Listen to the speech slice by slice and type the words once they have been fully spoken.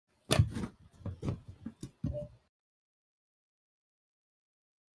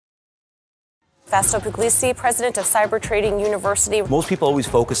Fausto Pugliese, president of Cybertradinguniversity. Most people always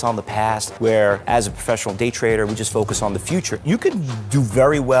focus on the past, where as a professional day trader, we just focus on the future. You can do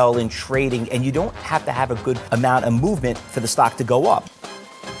very well in trading, and you don't have to have a good amount of movement for the stock to go up.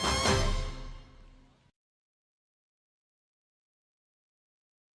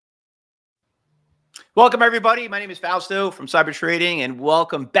 Welcome, everybody. My name is Fausto from Cyber Trading, and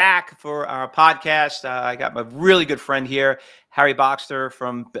welcome back for our podcast. I got my really good friend here, Harry Boxter,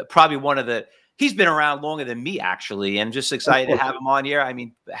 from probably he's been around longer than me, actually, and just excited to have him on here. I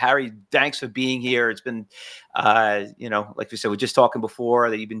mean, Harry, thanks for being here. It's been, like we said, we were just talking before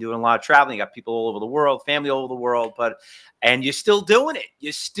that you've been doing a lot of traveling. You got people all over the world, family all over the world, and you're still doing it.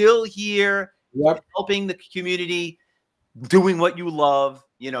 You're still here, helping the community, doing what you love,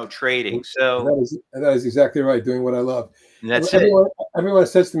 trading. So that is exactly right. Doing what I love. That's everyone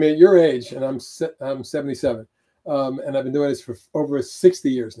says to me, your age, and I'm 77. And I've been doing this for over 60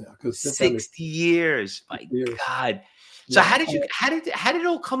 years now. 60 years, my God. So how did it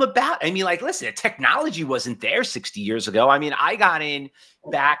all come about? I mean, like, listen, technology wasn't there 60 years ago. I mean, I got in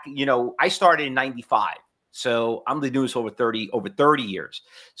back, I started in 95. So I'm doing this over 30 years.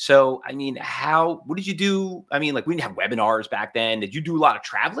 So, I mean, what did you do? I mean, like, we didn't have webinars back then. Did you do a lot of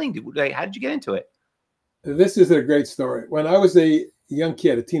traveling? How did you get into it? This is a great story. When I was a young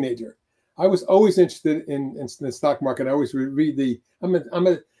kid, a teenager, I was always interested in the stock market. I always read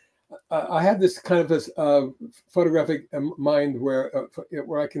I had this kind of this photographic mind where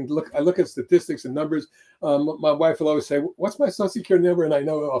I look at statistics and numbers. My wife will always say, "What's my social security number?" And I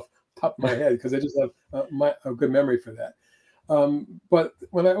know off the top of my head because I just have a good memory for that. But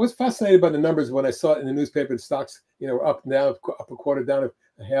when I was fascinated by the numbers, when I saw it in the newspaper, the stocks, up and down, up a quarter, down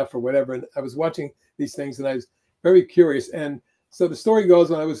a half, or whatever, and I was watching these things, and I was very curious. And so the story goes,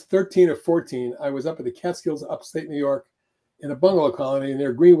 when I was 13 or 14, I was up at the Catskills, upstate New York, in a bungalow colony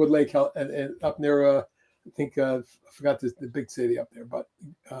near Greenwood Lake, and up near, I forgot the big city up there. But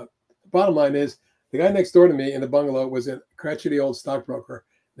the bottom line is, the guy next door to me in the bungalow was a crotchety old stockbroker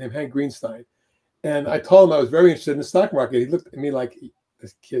named Hank Greenstein. And I told him I was very interested in the stock market. He looked at me like,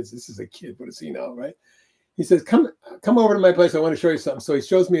 this is a kid. What does he know, right? He says, come over to my place. I want to show you something. So he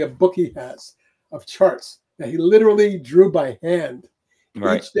shows me a book he has of charts that he literally drew by hand.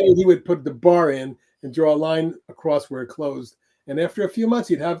 Right. Each day he would put the bar in and draw a line across where it closed. And after a few months,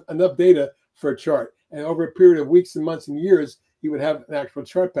 he'd have enough data for a chart. And over a period of weeks and months and years, he would have an actual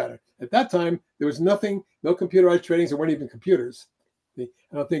chart pattern. At that time, there was nothing, no computerized tradings. There weren't even computers. I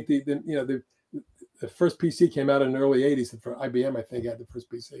don't think the first PC came out in the early 80s. For IBM, I think, had the first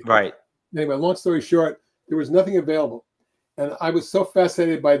PC. Right. Anyway, long story short, there was nothing available. And I was so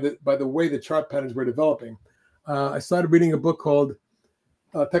fascinated by the way the chart patterns were developing. I started reading a book called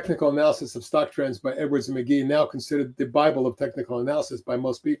Technical Analysis of Stock Trends by Edwards and McGee, now considered the Bible of technical analysis by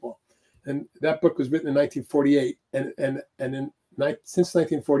most people. And that book was written in 1948, since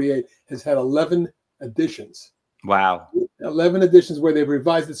 1948 has had 11 editions. Wow. 11 editions where they've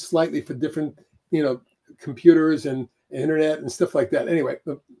revised it slightly for different, computers and internet and stuff like that. Anyway,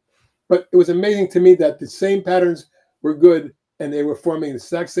 but it was amazing to me that the same patterns were good and they were forming the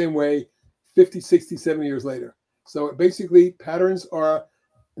exact same way 50, 60, 70 years later. So basically, patterns are,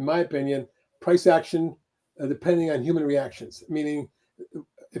 in my opinion, price action depending on human reactions. Meaning,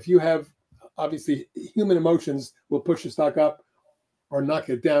 if you have, obviously, human emotions will push the stock up or knock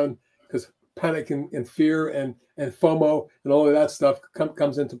it down, because panic and fear and FOMO and all of that stuff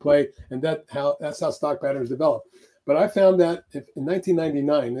comes into play, and that's how stock patterns develop. But I found that in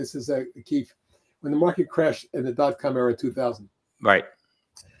 1999, this is a key, when the market crashed in the dot-com era in 2000. Right.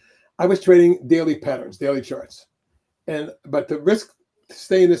 I was trading daily patterns, daily charts. But the risk to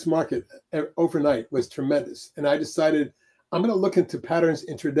stay in this market overnight was tremendous. And I decided I'm going to look into patterns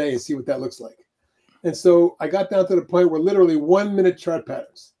intraday and see what that looks like. And so I got down to the point where literally 1 minute chart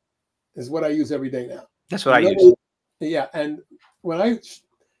patterns is what I use every day now. That's what I use. Yeah. And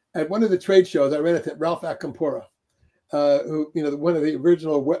at one of the trade shows, I ran into Ralph Acampora, who, one of the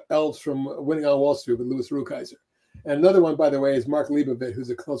original elves from Winning on Wall Street with Louis Rukeyser. And another one, by the way, is Mark Leibovitz, who's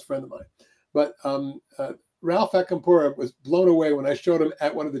a close friend of mine. But Ralph Acampora was blown away when I showed him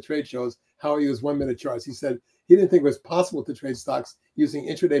at one of the trade shows how he used 1 minute charts. He said he didn't think it was possible to trade stocks using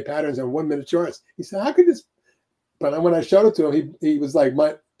intraday patterns and 1 minute charts. He said, how could this? But when I showed it to him, he was like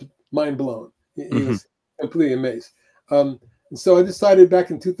mind blown. He was completely amazed. And so I decided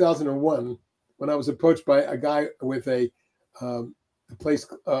back in 2001, when I was approached by a guy with a place,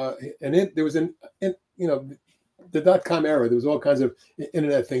 there was the dot-com era. There was all kinds of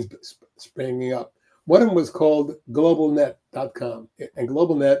internet things springing up. One of them was called globalnet.com. And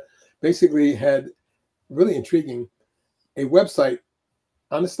GlobalNet basically had, really intriguing, a website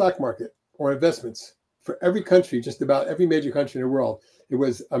on the stock market or investments for every country, just about every major country in the world. It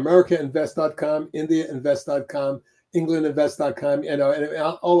was AmericaInvest.com, IndiaInvest.com, EnglandInvest.com, and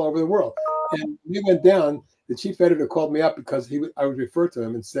all over the world. And we went down. The chief editor called me up because I would refer to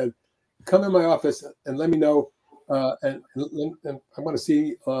him and said, "Come in my office and let me know, and I want to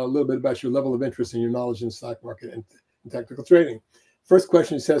see a little bit about your level of interest and your knowledge in the stock market and technical trading." First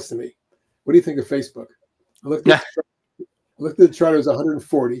question he says to me, "What do you think of Facebook?" I looked at the chart. It was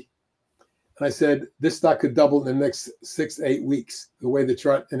 140. And I said, this stock could double in the next 6 to 8 weeks, the way the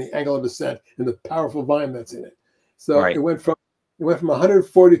chart and the angle of ascent and the powerful volume that's in it. So it went from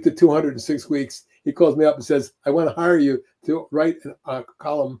 140 to 200 in 6 weeks. He calls me up and says, "I want to hire you to write a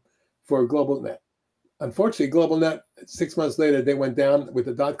column for GlobalNet." Unfortunately, GlobalNet, 6 months later, they went down with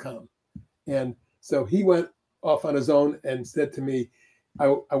the .com. And so he went off on his own and said to me, I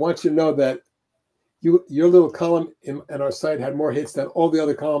want you to know that your little column in our site had more hits than all the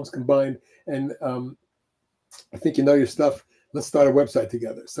other columns combined. And I think you know your stuff. Let's start a website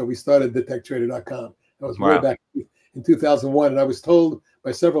together. So we started daytrading.com. That was way back in 2001. And I was told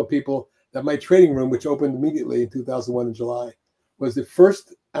by several people that my trading room, which opened immediately in 2001 in July, was the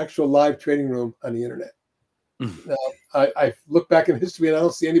first actual live trading room on the internet. Now, I look back in history and I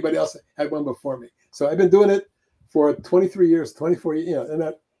don't see anybody else had one before me. So I've been doing it for 23 years, 24 years, in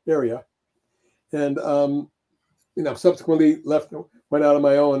that area. And, subsequently went out on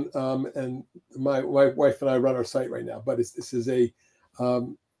my own, and my wife and I run our site right now. But this is a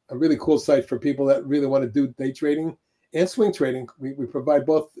really cool site for people that really want to do day trading and swing trading. We provide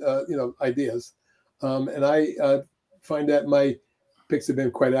both, ideas. And I find that my picks have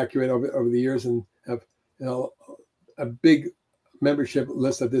been quite accurate over the years and have, a big membership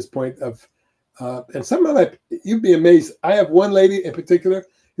list at this point of, and some of that, you'd be amazed. I have one lady in particular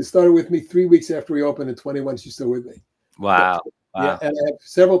who started with me 3 weeks after we opened. In 21, she's still with me. Wow. Yeah, and I have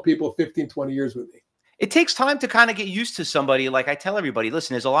several people 15, 20 years with me. It takes time to kind of get used to somebody. Like I tell everybody,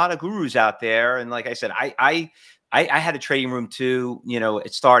 listen, there's a lot of gurus out there. And like I said, I had a trading room too.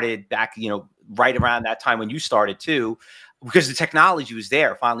 It started back, right around that time when you started too, because the technology was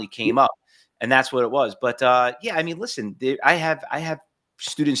there, finally came up. And that's what it was. But yeah, I mean, listen, I have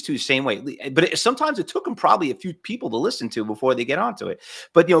students too, same way. But sometimes it took them probably a few people to listen to before they get onto it.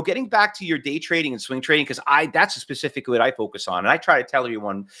 But getting back to your day trading and swing trading, because that's specifically what I focus on. And I try to tell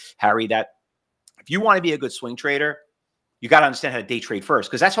everyone, Harry, that if you want to be a good swing trader, you got to understand how to day trade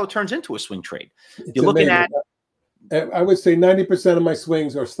first, because that's how it turns into a swing trade. You're looking at, I would say 90% of my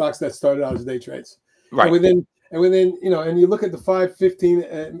swings are stocks that started out as day trades. Right. And within, and you look at the 5, 15,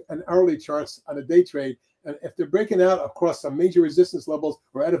 and hourly charts on a day trade, and if they're breaking out across some major resistance levels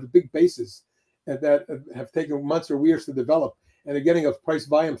or out of the big bases that have taken months or years to develop, and they're getting a price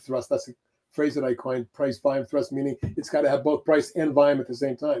volume thrust, that's a phrase that I coined, price volume thrust, meaning it's got to have both price and volume at the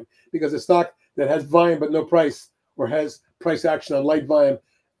same time. Because a stock that has volume but no price, or has price action on light volume,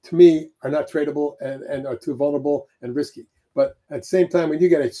 to me, are not tradable and are too vulnerable and risky. But at the same time, when you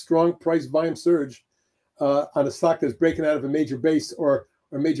get a strong price volume surge on a stock that's breaking out of a major base or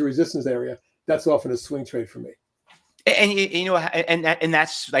major resistance area, that's often a swing trade for me. And and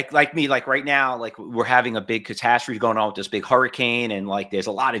that's like me, like right now, like we're having a big catastrophe going on with this big hurricane, and like there's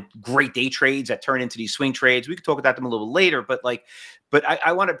a lot of great day trades that turn into these swing trades. We could talk about them a little later, but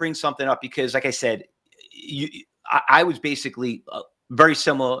I want to bring something up because, like I said, I was basically very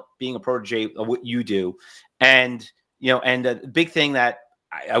similar, being a protege of what you do, and and the big thing that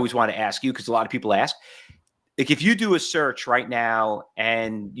I always want to ask you, because a lot of people ask, like if you do a search right now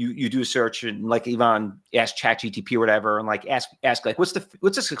and you do a search and like even on ask ChatGPT or whatever, and like ask like what's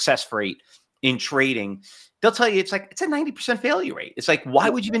the success rate in trading, they'll tell you it's a 90% failure rate. It's like, why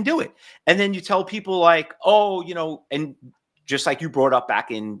would you even do it? And then you tell people like, oh, and just like you brought up back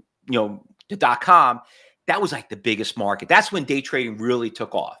in the .com, that was like the biggest market. That's when day trading really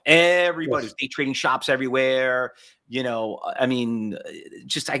took off. Everybody was day trading shops everywhere. I mean,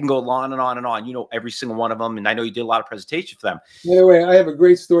 just I can go on and on and on. Every single one of them, and I know you did a lot of presentations for them. Anyway, I have a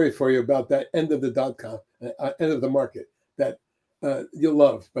great story for you about that end of the .com, end of the market that you'll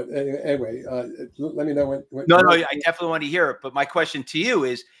love. But anyway, let me know when. No, I definitely want to hear it. But my question to you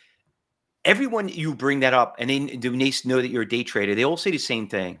is, everyone you bring that up and they know that you're a day trader, they all say the same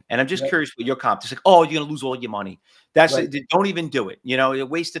thing. And I'm just curious what your comp. It's like, oh, you're going to lose all your money. That's don't even do it. A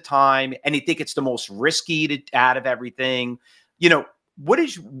waste of time. And they think it's the most risky out of everything. How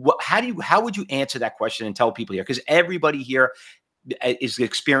would you answer that question and tell people here? Because everybody here is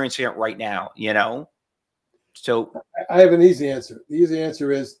experiencing it right now, So I have an easy answer. The easy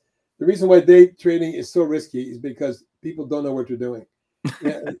answer is the reason why day trading is so risky is because people don't know what they're doing.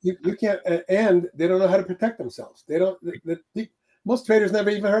 You can't, and they don't know how to protect themselves. They don't. Most traders never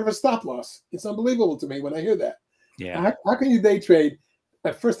even heard of a stop loss. It's unbelievable to me when I hear that. Yeah. How can you day trade?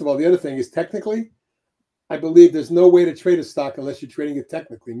 First of all, the other thing is technically, I believe there's no way to trade a stock unless you're trading it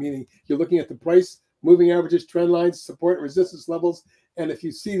technically, meaning you're looking at the price, moving averages, trend lines, support and resistance levels. And if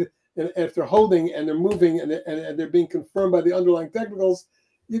you see, and if they're holding and they're moving and they're being confirmed by the underlying technicals,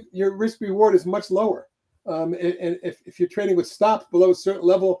 your risk reward is much lower. And if you're trading with stops below a certain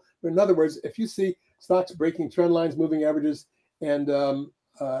level, in other words, if you see stocks breaking trend lines, moving averages, and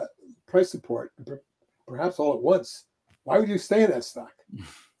price support, perhaps all at once, why would you stay in that stock?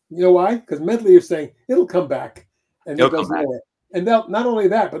 You know why? Because mentally you're saying it'll come back, and it goes lower. And they'll not only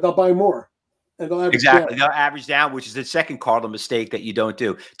that, but they'll buy more, and they'll average exactly. down. They'll average down, which is the second cardinal mistake that you don't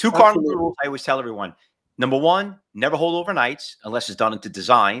do. Two cardinal rules I always tell everyone. Number one, never hold overnights unless it's done into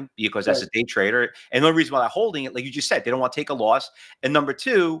design, because as a day trader, and the only reason why they're holding it, like you just said, they don't want to take a loss. And number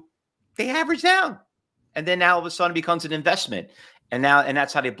two, they average down, and then now all of a sudden it becomes an investment, and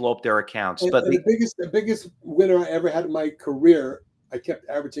that's how they blow up their accounts. But and the biggest winner I ever had in my career, I kept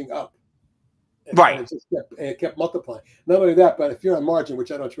averaging up. And it kept multiplying. Not only that, but if you're on margin,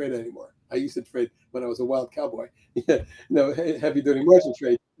 which I don't trade anymore. I used to trade when I was a wild cowboy. Heavy duty margin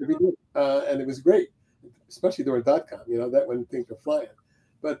trade, and it was great, especially during .com. That when things were flying.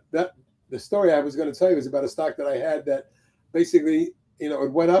 But the story I was going to tell you was about a stock that I had that basically,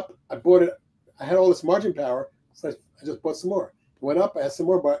 it went up. I bought it. I had all this margin power, so I just bought some more. It went up. I had some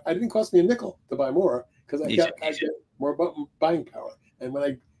more, but it didn't cost me a nickel to buy more because I had more buying power. And when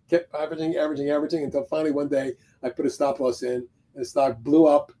I kept averaging until finally one day I put a stop loss in, and the stock blew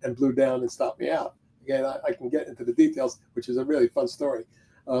up and blew down and stopped me out. Again, I can get into the details, which is a really fun story.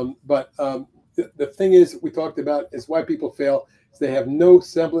 But the thing is, we talked about is why people fail is they have no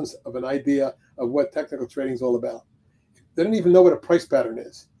semblance of an idea of what technical trading is all about. They don't even know what a price pattern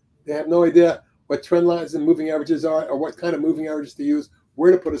is. They have no idea what trend lines and moving averages are, or what kind of moving averages to use,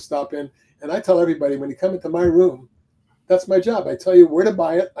 where to put a stop in. And I tell everybody, when you come into my room, that's my job. I tell you where to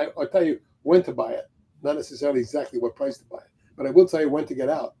buy it. I tell you when to buy it, not necessarily exactly what price to buy it, but I will tell you when to get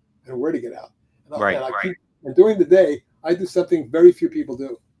out and where to get out. And during the day, I do something very few people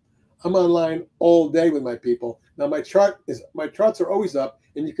do. I'm online all day with my people. Now my charts are always up,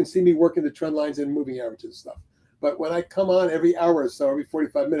 and you can see me working the trend lines and moving averages and stuff. But when I come on every hour or so, every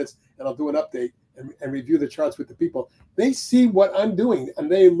 45 minutes, and I'll do an update and review the charts with the people, they see what I'm doing,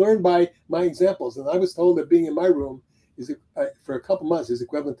 and they learn by my examples. And I was told that being in my room is for a couple months is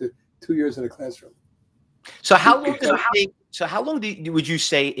equivalent to 2 years in a classroom. So how long does it take? So how long would you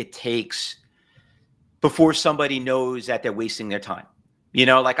say it takes before somebody knows that they're wasting their time?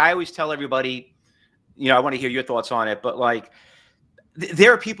 Like I always tell everybody, I want to hear your thoughts on it, but like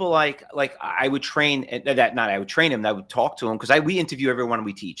there are people like I would train I would train him, I would talk to him, because we interview everyone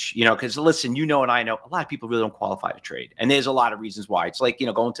we teach, because listen, and I know a lot of people really don't qualify to trade, and there's a lot of reasons why. It's like,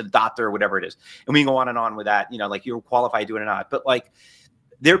 going to the doctor or whatever it is, and we can go on and on with that, like you're qualified to do it or not. But like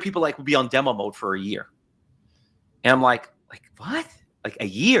there are people like will be on demo mode for a year, and I'm like what? Like a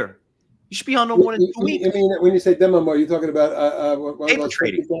year? You should be on no more than 2 weeks. I mean, when you say demo mode, you're talking about paper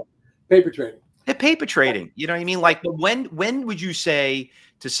trading. Paper trading. Paper trading. You know what I mean? Like when would you say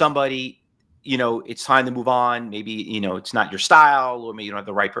to somebody, it's time to move on? Maybe, it's not your style, or maybe you don't have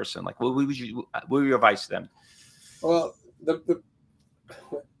the right person. Like what would your advice to them? Well, the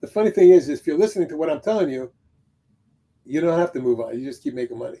funny thing is if you're listening to what I'm telling you, you don't have to move on. You just keep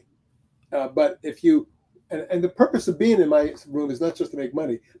making money. But if you, and the purpose of being in my room is not just to make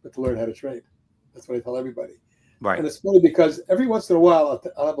money, but to learn how to trade. That's what I tell everybody. Right. And it's funny because every once in a while,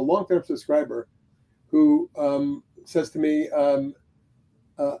 I'll have a long-term subscriber who says to me, I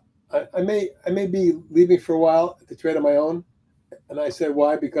may be leaving for a while to trade on my own. And I say,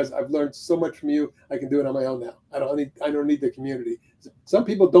 why? Because I've learned so much from you. I can do it on my own now. I don't need the community. Some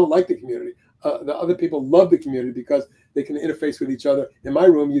people don't like the community. The other people love the community because they can interface with each other. In my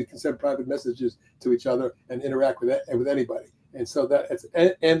room, you can send private messages to each other and interact with anybody. And so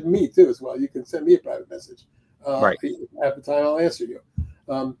and me too as well. You can send me a private message. Right. At the time, I'll answer you.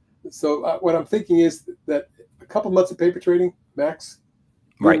 So what I'm thinking is that a couple months of paper trading max,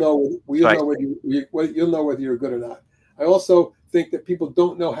 you'll know whether you're good or not. I also think that people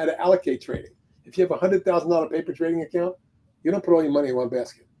don't know how to allocate trading. If you have $100,000 paper trading account, you don't put all your money in one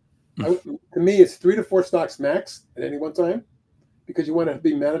basket. To me, it's 3 to 4 stocks max at any one time, because you want to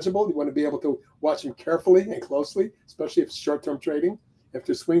be manageable. You want to be able to watch them carefully and closely, especially if it's short-term trading. If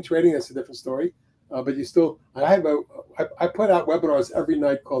there's swing trading, that's a different story. But you still, I put out webinars every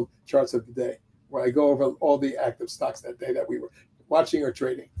night called Charts of the Day, where I go over all the active stocks that day that we were watching or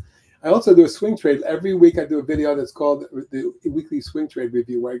trading. I also do a swing trade. Every week I do a video that's called the Weekly Swing Trade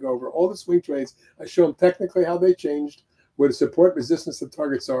Review, where I go over all the swing trades. I show them technically how they changed, where the support, resistance, and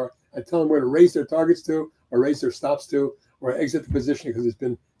targets are. I tell them where to raise their targets to, or raise their stops to, or exit the position because it's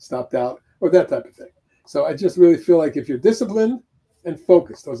been stopped out, or that type of thing. So I just really feel like if you're disciplined and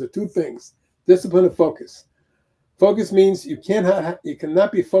focused, those are two things: discipline and focus. Focus means you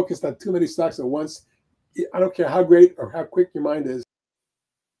cannot be focused on too many stocks at once. I don't care how great or how quick your mind is.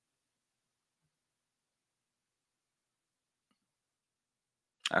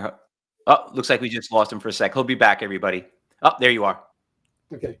 Oh, looks like we just lost him for a sec. He'll be back, everybody. Oh, there you are.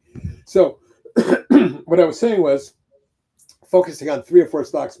 Okay. So what I was saying was focusing on 3 or 4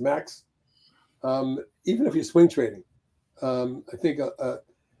 stocks max, even if you're swing trading. I think the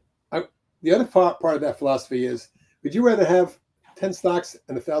other part of that philosophy is, would you rather have 10 stocks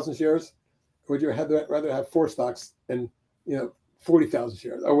and 1,000 shares, or would you rather have 4 stocks and 40,000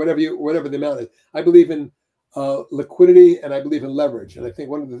 shares, or whatever the amount is? I believe in liquidity, and I believe in leverage. And I think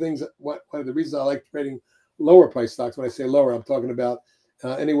one of the reasons I like trading lower price stocks, when I say lower, I'm talking about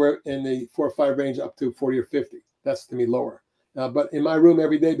anywhere in the 4 or 5 range up to 40 or 50. That's to me lower. But in my room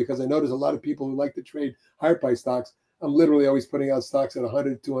every day, because I notice a lot of people who like to trade higher price stocks, I'm literally always putting out stocks at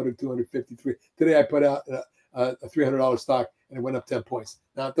 100, 200, 253. Today I put out a $300 stock and it went up 10 points.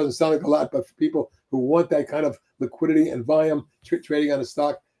 Now it doesn't sound like a lot, but for people who want that kind of liquidity and volume trading on a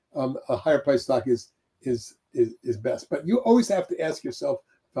stock, a higher price stock is best. But you always have to ask yourself,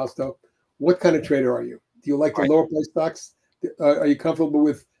 Fausto, what kind of trader are you? Do you like the lower price stocks? Are you comfortable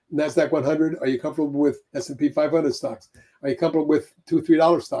with NASDAQ 100? Are you comfortable with S&P 500 stocks? Are you comfortable with $2,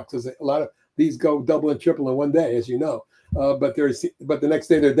 $3 stocks? Because a lot of these go double and triple in one day, as you know. But the next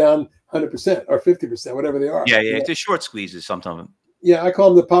day they're down 100% or 50%, whatever they are. Yeah. It's a short squeezes sometimes. Yeah, I call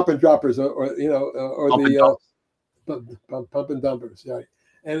them the pop and droppers, or the pump and dumpers. Yeah,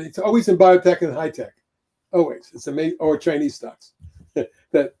 and it's always in biotech and high tech. Always, it's amazing. Or Chinese stocks that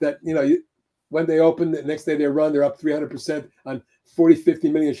when they open, the next day they run, they're up 300% on 40,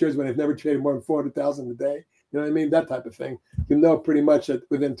 50 million shares when they've never traded more than 400,000 a day. You know what I mean? That type of thing. You know pretty much that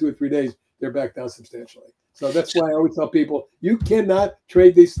within 2 or 3 days, they're back down substantially. So that's why I always tell people, you cannot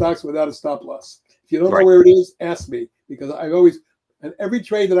trade these stocks without a stop loss. If you don't know where it is, ask me, because I've always, and every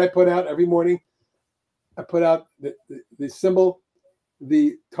trade that I put out every morning, I put out the symbol,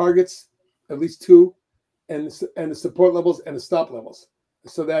 the targets, at least 2, and the support levels and the stop levels,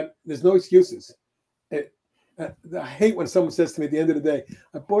 so that there's no excuses. I hate when someone says to me at the end of the day,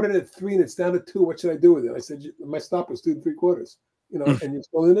 I bought it at 3 and it's down to 2. What should I do with it? I said, my stop was 2 3/4. And you're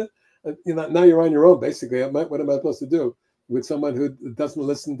still in it. Now you're on your own, basically. What am I supposed to do with someone who doesn't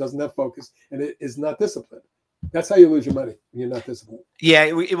listen, doesn't have focus, and it is not disciplined? That's how you lose your money when you're not disciplined.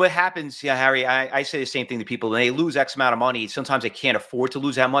 Yeah, what happens, Harry, I say the same thing to people. When they lose X amount of money, sometimes they can't afford to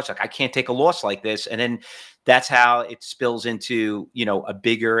lose that much. Like, I can't take a loss like this. And then that's how it spills into, a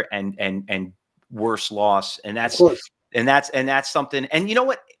bigger and worse loss. And that's something. And you know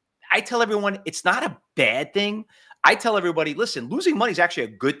what? I tell everyone, it's not a bad thing. I tell everybody, listen, losing money is actually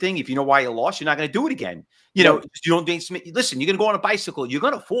a good thing. If you know why you lost, you're not going to do it again. You don't listen, you're going to go on a bicycle, you're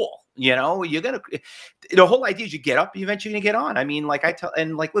going to fall, you're going to, the whole idea is you get up, you're eventually going to get on. I mean, like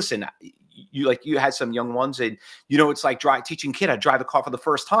listen, you had some young ones, and it's like teaching a kid how to drive a car for the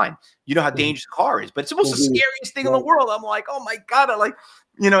first time. You know how dangerous the car is, but it's the most scariest thing in the world. I'm like, oh my God,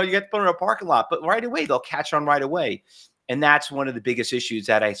 you get to put in a parking lot, but right away, they'll catch on right away. And that's one of the biggest issues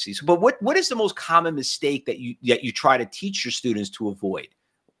that I see. So, but what is the most common mistake that you try to teach your students to avoid?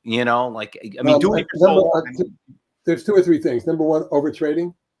 Doing it for so long. There's 2 or 3 things. Number one,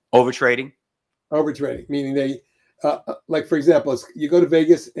 overtrading. Overtrading, meaning they, like for example, you go to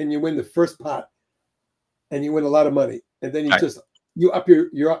Vegas and you win the first pot, and you win a lot of money, and then you up your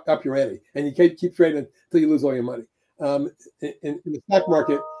ante, and you keep trading until you lose all your money. In the stock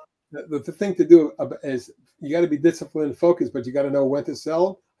market, the thing to do is you got to be disciplined and focused, but you got to know when to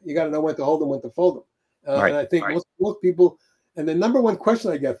sell. You got to know when to hold them, when to fold them. And I think most people, and the number one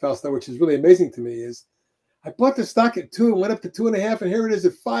question I get, Fausto, which is really amazing to me, is I bought the stock at 2 and went up to 2.5, and here it is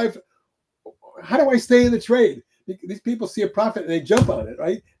at 5. How do I stay in the trade? These people see a profit and they jump on it,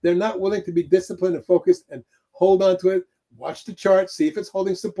 right? They're not willing to be disciplined and focused and hold on to it. Watch the chart, see if it's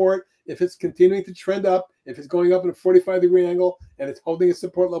holding support, if it's continuing to trend up, if it's going up at a 45-degree angle and it's holding its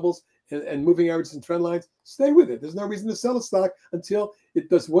support levels and moving averages and trend lines, stay with it. There's no reason to sell a stock until it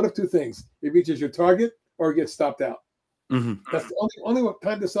does one of 2 things. It reaches your target or it gets stopped out. That's the only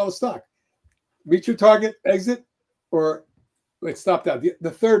time to sell a stock. Reach your target, exit, or it's stopped out.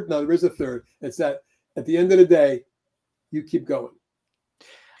 The third, no, there is a third. It's that at the end of the day, you keep going.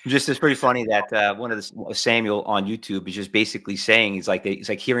 Just it's pretty funny that one of the Samuel on YouTube is just basically saying it's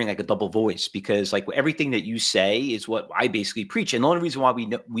like hearing like a double voice, because like everything that you say is what I basically preach. And the only reason why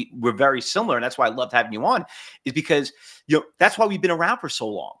we're very similar, and that's why I loved having you on, is because that's why we've been around for so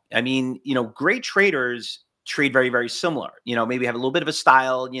long. I mean, great traders trade very, very similar. Maybe have a little bit of a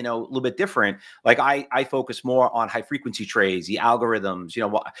style, a little bit different. Like I focus more on high frequency trades, the algorithms.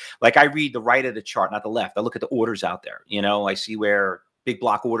 Like I read the right of the chart, not the left. I look at the orders out there. I see where big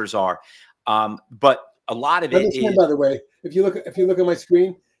block orders are. But a lot of it is, by the way, if you look at my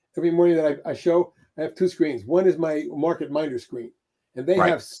screen every morning that I show, I have two screens. One is my market minder screen, and they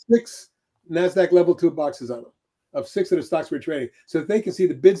have 6 NASDAQ level 2 boxes on them of 6 of the stocks we're trading, so that they can see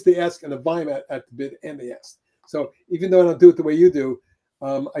the bids, the ask, and the volume at the bid and the ask. So even though I don't do it the way you do,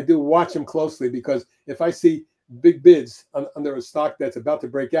 I do watch them closely, because if I see big bids under a stock that's about to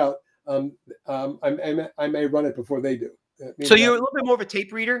break out, I may run it before they do. So you're a little bit more of a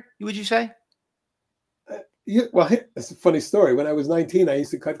tape reader, would you say? Yeah, well, it's a funny story. When I was 19, I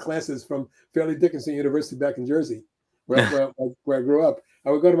used to cut classes from Fairleigh Dickinson University back in Jersey, where I grew up.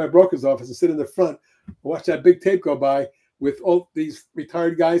 I would go to my broker's office and sit in the front, watch that big tape go by with all these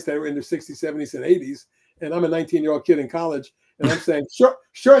retired guys that were in their 60s, 70s, and 80s. And I'm a 19-year-old kid in college, and I'm saying,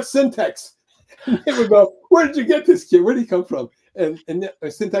 short syntax. And they would go, where did you get this kid? Where did he come from? And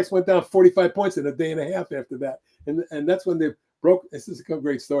syntax went down 45 points in a day and a half after that. And that's when they broke. This is a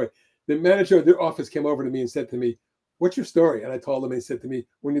great story. The manager of their office came over to me and said to me, what's your story? And I told him, and he said to me,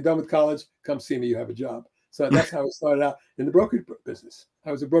 when you're done with college, come see me. You have a job. So that's how I started out in the brokerage business.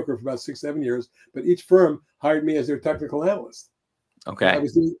 I was a broker for about 6-7 years, but each firm hired me as their technical analyst. Okay. I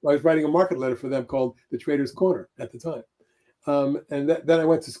was writing a market letter for them called The Trader's Corner at the time. And then I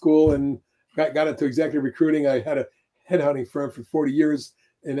went to school and got into executive recruiting. I had a headhunting firm for 40 years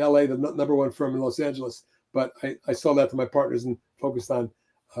in LA, the number one firm in Los Angeles. But I sold that to my partners and focused on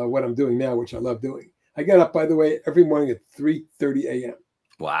what I'm doing now, which I love doing. I get up, by the way, every morning at 3:30 a.m.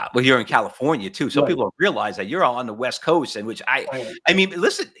 Wow. Well, you're in California too. Some people don't realize that you're all on the West Coast, and which I mean,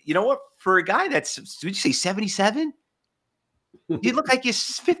 listen, you know what? For a guy that's, did you say 77? You look like you're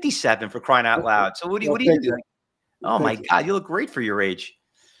 57, for crying out loud. So what do you do? Oh my God, you look great for your age.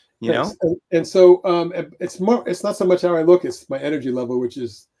 And so it's not so much how I look, it's my energy level, which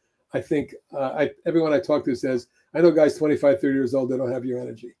is, I think everyone I talk to says, I know guys 25, 30 years old, they don't have your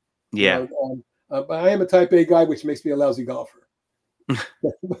energy. Yeah. But I am a type A guy, which makes me a lousy golfer.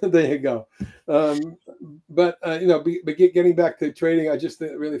 There you go. But getting back to trading, I just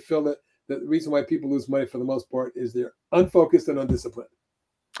really feel that the reason why people lose money for the most part is they're unfocused and undisciplined.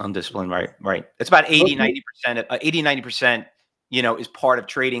 Undisciplined, right. It's about 80-90%, is part of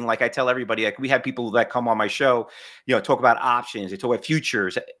trading. Like I tell everybody, like we have people that come on my show, talk about options, they talk about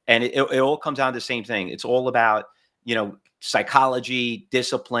futures, and it all comes down to the same thing. It's all about, psychology,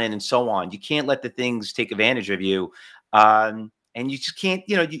 discipline, and so on. You can't let the things take advantage of you. And you just can't,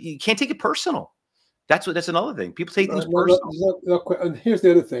 you can't take it personal. That's another thing. People take things personal. And here's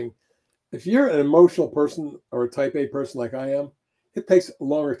the other thing. If you're an emotional person or a type A person like I am, it takes a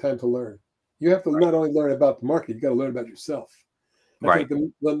longer time to learn. You have to not only learn about the market, you got to learn about yourself.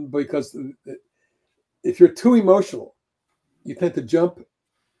 Because if you're too emotional, you tend to jump,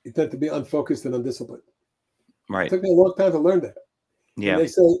 you tend to be unfocused and undisciplined. Right. It took me a long time to learn that. Yeah. And they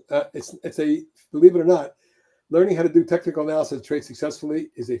say it's a, believe it or not, learning how to do technical analysis and trade successfully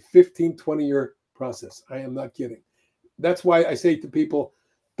is a 15-20 year process. I am not kidding. That's why I say to people,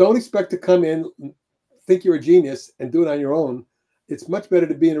 don't expect to come in, think you're a genius, and do it on your own. It's much better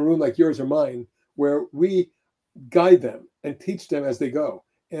to be in a room like yours or mine, where we guide them and teach them as they go,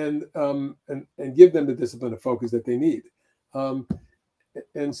 and give them the discipline and focus that they need.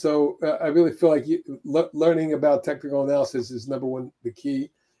 And so I really feel like learning about technical analysis is number one, the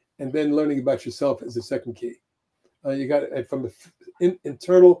key, and then learning about yourself is the second key. You got it from the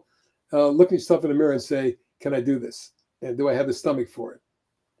internal, looking yourself in the mirror and say, "Can I do this? And do I have the stomach for it?"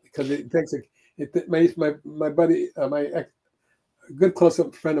 Because it takes my buddy, my good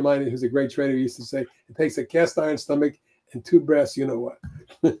close-up friend of mine who's a great trader used to say, "It takes a cast iron stomach and 2 brass, you know what."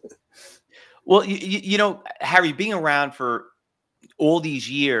 Well, Harry, being around for all these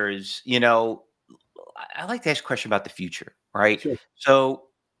years, I like to ask a question about the future, right? Sure. So,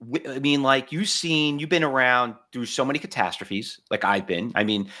 I mean, like you've been around through so many catastrophes, like I've been. I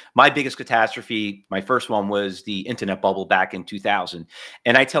mean, my biggest catastrophe, my first one was the internet bubble back in 2000.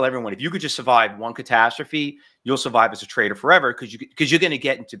 And I tell everyone, if you could just survive one catastrophe, you'll survive as a trader forever, because you're going to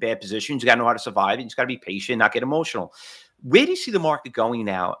get into bad positions. You got to know how to survive it. You just got to be patient, not get emotional. Where do you see the market going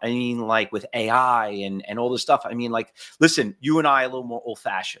now? I mean, like with AI and all this stuff. I mean, like, listen, you and I are a little more old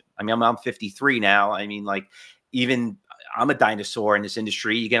fashioned. I mean, I'm 53 now. I mean, like, even I'm a dinosaur in this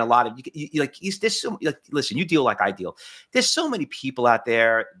industry. You get a lot of there's so like, listen, you deal like I deal. There's so many people out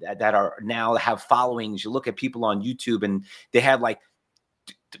there that are now have followings. You look at people on YouTube and they have like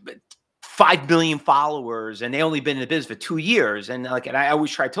 5 million followers, and they only been in the business for 2 years. And I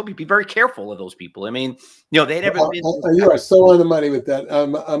always try to tell people, be very careful of those people. I mean, they never been. You are so on the money with that.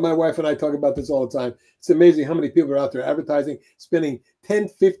 My wife and I talk about this all the time. It's amazing how many people are out there advertising, spending 10,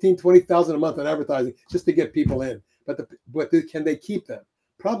 15, 20,000 a month on advertising just to get people in. But can they keep them?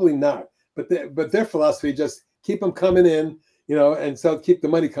 Probably not. But their philosophy, just keep them coming in, and so keep the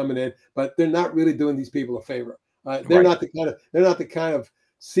money coming in. But they're not really doing these people a favor. They're not the kind of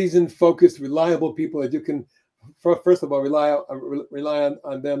seasoned, focused, reliable people that you can, first of all, rely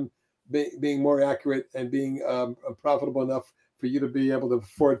on them being more accurate and being profitable enough for you to be able to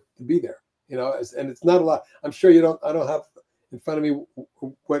afford to be there. And it's not a lot. I'm sure I don't have in front of me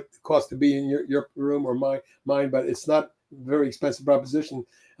what it costs to be in your room or mine, but it's not a very expensive proposition.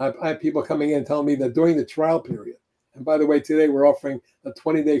 I have people coming in telling me that during the trial period, and by the way, today we're offering a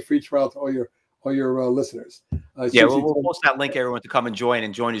 20-day free trial to all your listeners. We'll post that link, everyone, to come and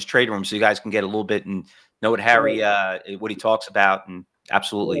join his trade room, so you guys can get a little bit and know what Harry, what he talks about, and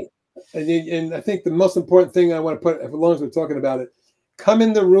absolutely. And I think the most important thing I want to put, as long as we're talking about it, come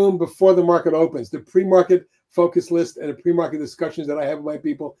in the room before the market opens. The pre-market focus list and the pre-market discussions that I have with my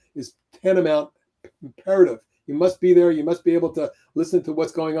people is tantamount, imperative. You must be there. You must be able to listen to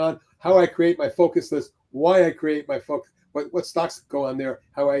what's going on, how I create my focus list, why I create my focus, what stocks go on there,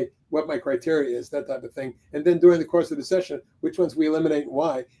 what my criteria is, that type of thing. And then during the course of the session, which ones we eliminate and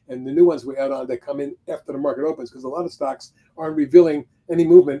why, and the new ones we add on that come in after the market opens, because a lot of stocks aren't revealing any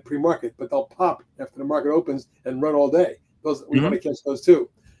movement pre-market, but they'll pop after the market opens and run all day. Those we want to catch those too.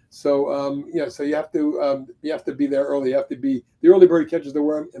 So so you have to be there early. You have to be the early bird catches the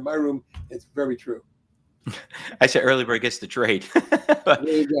worm. In my room, it's very true. I said early bird gets the trade. But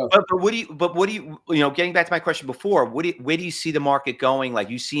what do you getting back to my question before, where do you see the market going?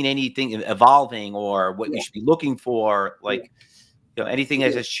 Like, you seen anything evolving, or what you should be looking for? Like, anything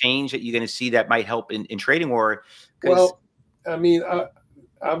that has changed that you're going to see that might help in trading? Or well, I mean,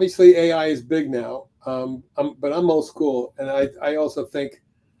 obviously AI is big now, but I'm old school, and I also think,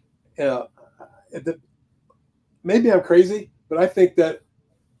 maybe I'm crazy, but I think that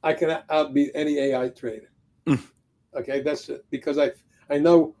I can outbeat any AI trader. Okay, that's it. Because I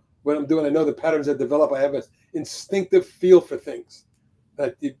know what I'm doing. I know the patterns that develop. I have an instinctive feel for things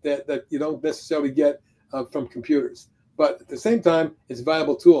that you don't necessarily get from computers. But at the same time, it's a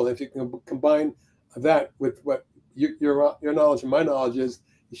viable tool. If you can combine that with what your knowledge and my knowledge is,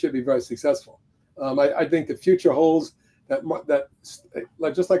 you should be very successful. I think the future holds that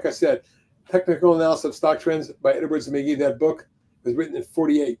just like I said, Technical Analysis of Stock Trends by Edwards and McGee. That book was written in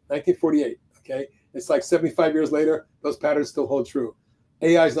 1948. Okay, it's like 75 years later, those patterns still hold true.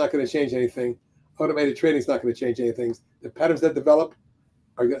 AI is not going to change anything. Automated trading is not going to change anything. The patterns that develop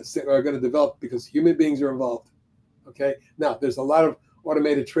are going to develop because human beings are involved. Okay, now there's a lot of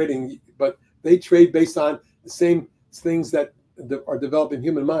automated trading, but they trade based on the same things that are developed in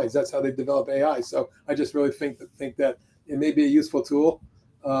human minds. That's how they develop AI. So I just really think that it may be a useful tool,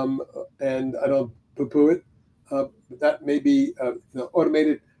 and I don't poo-poo it. That may be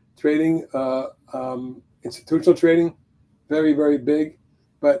automated trading, institutional trading, very, very big.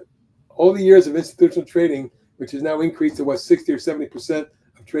 But all the years of institutional trading, which has now increased to 60 or 70%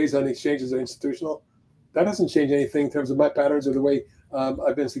 of trades on the exchanges are institutional, that doesn't change anything in terms of my patterns or the way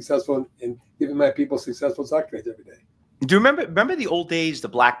I've been successful in giving my people successful stock trades every day. Do you remember the old days, the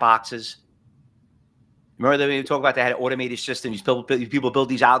black boxes? Remember that we talk about they had automated systems. People build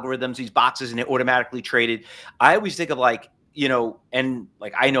these algorithms, these boxes, and they automatically traded. I always think of and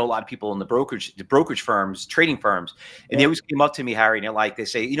I know a lot of people in the brokerage firms, trading firms, and they always came up to me, Harry, and they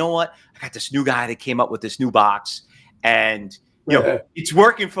say, you know what? I got this new guy that came up with this new box, and it's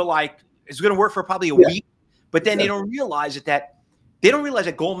working for it's going to work for probably a week, but then they don't realize that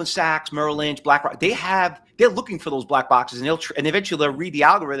Goldman Sachs, Merrill Lynch, BlackRock, they're looking for those black boxes, and eventually they'll read the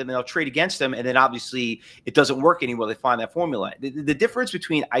algorithm and they'll trade against them. And then obviously it doesn't work anymore. They find that formula. The difference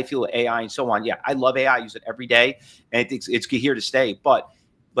between, I feel, AI and so on. Yeah, I love AI. I use it every day, and I think it's here to stay. But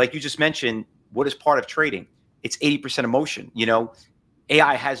like you just mentioned, what is part of trading? It's 80% emotion.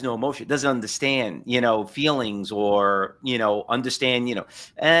 AI has no emotion. It doesn't understand, feelings or, understand,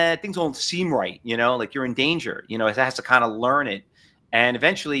 things don't seem right, like you're in danger, it has to kind of learn it. And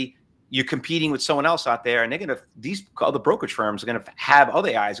eventually you're competing with someone else out there, and these other brokerage firms are going to have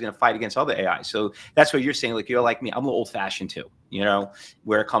other AIs going to fight against other AIs. So that's what you're saying. Like, you're like me, I'm a little old fashioned too,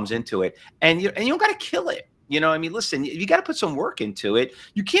 where it comes into it, and you don't got to kill it. Listen, you got to put some work into it.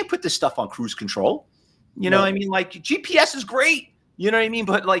 You can't put this stuff on cruise control. You know what I mean? Like GPS is great. You know what I mean?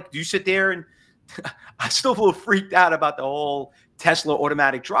 But like, do you sit there and I still feel freaked out about the whole Tesla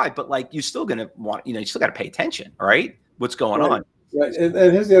automatic drive, but like, you're still going to want, you still got to pay attention, right? What's going on? Right. And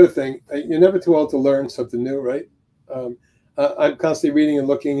here's the other thing. You're never too old to learn something new, right? I'm constantly reading and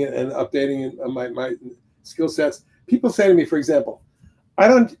looking and updating my skill sets. People say to me, for example, I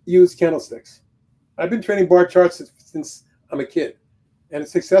don't use candlesticks. I've been trading bar charts since I'm a kid, and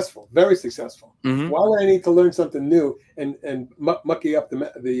it's successful, very successful. Mm-hmm. Why would I need to learn something new and mucky up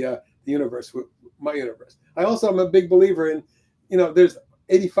the universe, my universe? I also am a big believer in, there's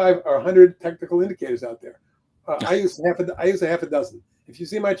 85 or 100 technical indicators out there. I use a half a dozen. If you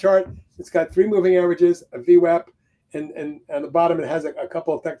see my chart, it's got 3 moving averages, a VWAP, and on the bottom it has a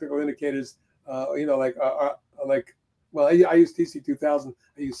couple of technical indicators. Well, I use TC2000.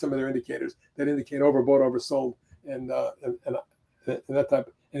 I use some of their indicators that indicate overbought, oversold, and that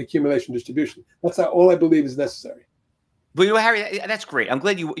type, and accumulation distribution. That's all I believe is necessary. Well, Harry, that's great. I'm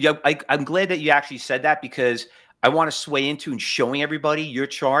glad I'm glad that you actually said that, because I want to sway into and showing everybody your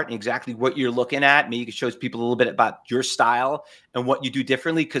chart and exactly what you're looking at. Maybe it shows people a little bit about your style and what you do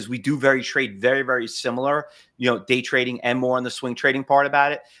differently, because we do trade very, very similar, day trading and more on the swing trading part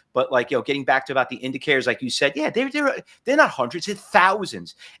about it. But like, getting back to about the indicators, like you said, yeah, they're not hundreds, it's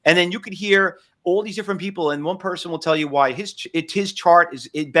thousands. And then you could hear all these different people, and one person will tell you why his chart is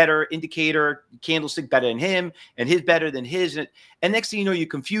a better indicator, candlestick better than him, and his better than his. And next thing you know, you're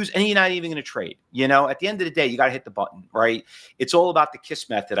confused, and you're not even going to trade. At the end of the day, you got to hit the button, right? It's all about the KISS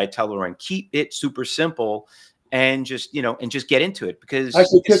method. I tell everyone, keep it super simple, and just get into it, because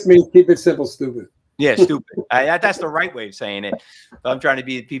actually KISS means keep it simple, stupid. Yeah, stupid. That's the right way of saying it. I'm trying to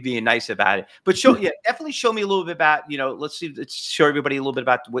be being nice about it. But definitely show me a little bit about, let's show everybody a little bit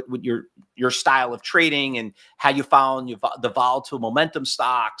about what your style of trading, and how you found the volatile momentum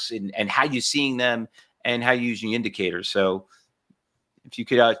stocks, and how you're seeing them, and how you're using indicators. So if you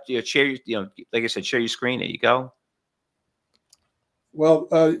could share, like I said, share your screen. There you go. Well,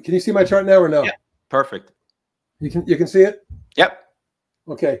 can you see my chart now or no? Yeah, perfect. You can see it? Yep.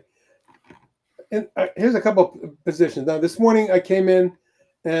 Okay. And here's a couple of positions. Now, this morning I came in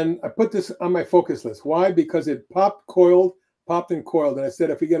and I put this on my focus list. Why? Because it popped and coiled. And I said,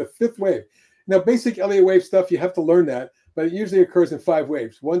 if we get a 5th wave. Now, basic Elliott wave stuff, you have to learn that, but it usually occurs in 5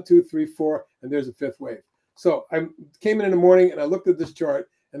 waves. 1, 2, 3, 4, and there's a 5th wave. So I came in the morning and I looked at this chart,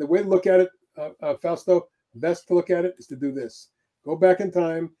 and the way to look at it, Fausto, best to look at it is to do this. Go back in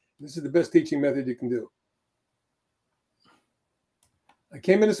time. This is the best teaching method you can do. I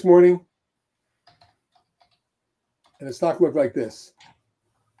came in this morning, and the stock looked like this,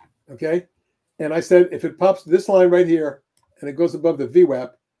 okay? And I said, if it pops this line right here, and it goes above the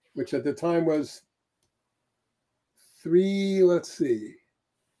VWAP, which at the time was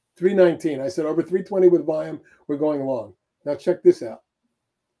 319. I said, over 320 with volume, we're going long. Now check this out.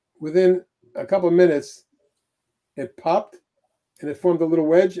 Within a couple of minutes, it popped, and it formed a little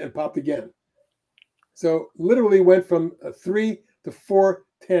wedge and popped again. So literally went from a 3 to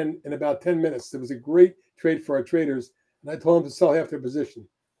 410 in about 10 minutes. It was a great trade for our traders, and I told them to sell half their position.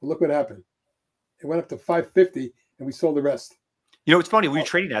 But look what happened. It went up to 550, and we sold the rest. It's funny. We were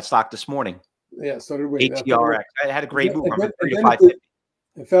trading that stock this morning. Yeah, so did we. ATRX. I had a great move from 3 to 550.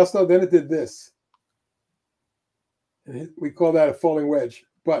 And Fausto, then it did this. And we call that a falling wedge.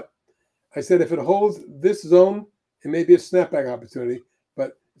 But I said, if it holds this zone, it may be a snapback opportunity.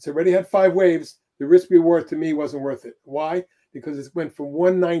 But it's already had 5 waves. The risk reward to me wasn't worth it. Why? Because it went from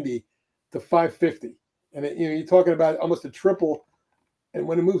 190 to 550. And you're talking about almost a triple. And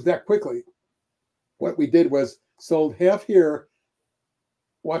when it moves that quickly, what we did was sold half here,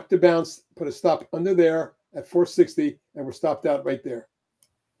 watched the bounce, put a stop under there at 460, and we're stopped out right there.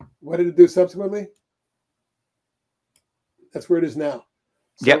 What did it do subsequently? That's where it is now.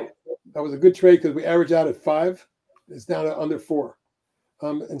 So yep. That was a good trade, because we average out at 5. It's down to under 4.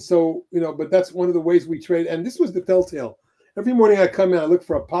 And so, but that's one of the ways we trade. And this was the telltale. Every morning I come in, I look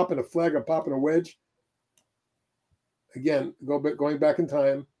for a pop and a flag, a pop and a wedge. Again, going back in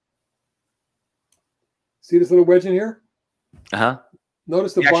time. See this little wedge in here? Uh-huh.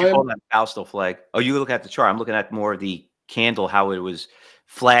 Notice the volume. volume. That Fausto flag. Oh, you look at the chart. I'm looking at more of the candle, how it was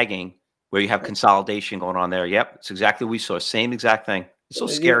flagging, where you have consolidation going on there. Yep, it's exactly what we saw. Same exact thing. It's so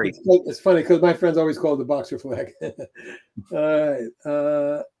scary. It's funny, because my friends always call it the boxer flag. All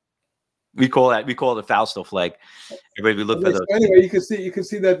right. We call it the Fausto flag. Everybody, we look for those. Anyway, you can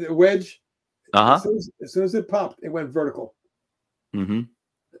see that the wedge. Uh-huh. As soon as it popped, it went vertical. Mm-hmm.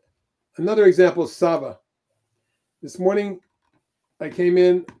 Another example is Sava. This morning, I came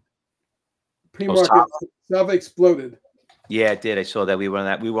in pre-market. Sava exploded. Yeah, it did. I saw that. We were on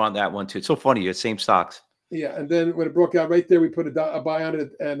that. We were on that one too. It's so funny. It's same stocks. Yeah, and then when it broke out right there, we put a buy on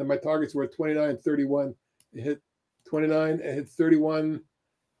it, and my targets were 29 and 31. It hit 29, it hit 31,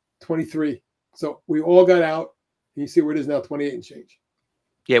 23. So we all got out. And you see where it is now, 28 and change.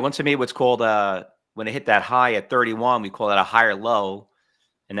 Yeah, once it made what's called when it hit that high at 31, we call that a higher low,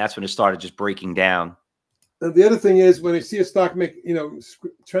 and that's when it started just breaking down. And the other thing is when I see a stock make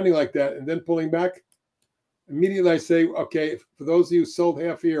trending like that and then pulling back, immediately I say, okay, for those of you who sold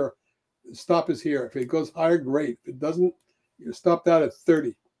half here, the stop is here. If it goes higher, great. If it doesn't, you're stopped out at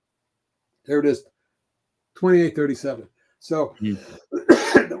 30. There it is, 28.37. So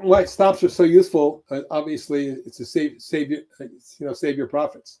why stops are so useful? Obviously, it's to save your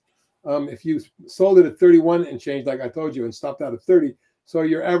profits. If you sold it at 31 and change, like I told you, and stopped out at 30, so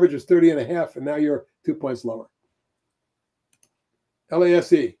your average is 30 and a half, and now you're 2 points lower.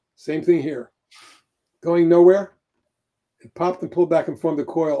 LASE, same thing here. Going nowhere. It popped and pulled back and formed a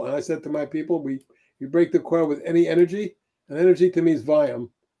coil. And I said to my people, we break the coil with any energy. And energy to me is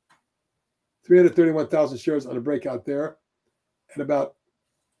volume. 331,000 shares on a breakout there at about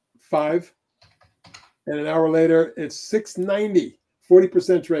 5. And an hour later, it's 690,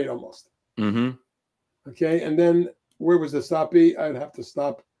 40% trade almost. Mm-hmm. Okay. And then where was the stop be? I'd have to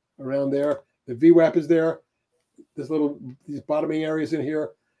stop around there. The VWAP is there. These bottoming areas in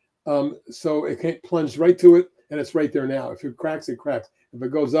here. So it can't plunge right to it. And it's right there now. If it cracks, it cracks. If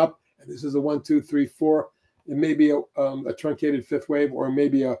it goes up, and this is a 1, 2, 3, 4, it may be a truncated fifth wave, or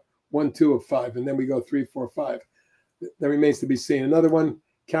maybe a 1, 2 of 5, and then we go 3, 4, 5. That remains to be seen. Another one,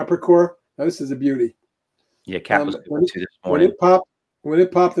 Capricorn. Now this is a beauty. Yeah, Cap was when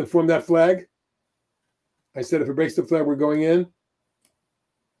it popped and formed that flag, I said if it breaks the flag, we're going in.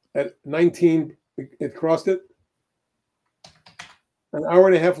 At 19, it crossed it. An hour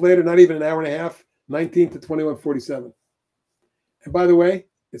and a half later, not even an hour and a half, 19 to 21.47. And by the way,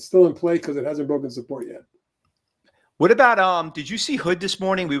 it's still in play because it hasn't broken support yet. What about did you see Hood this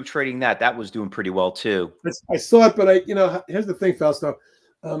morning? We were trading that. That was doing pretty well too. I saw it, but here's the thing, Fausto.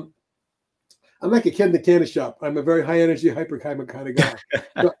 I'm like a kid in the candy shop. I'm a very high energy, hyper kind of guy.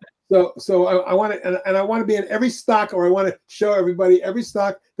 So I want to, and I want to be in every stock, or I want to show everybody every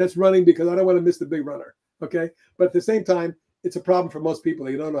stock that's running because I don't want to miss the big runner. Okay, but at the same time, it's a problem for most people.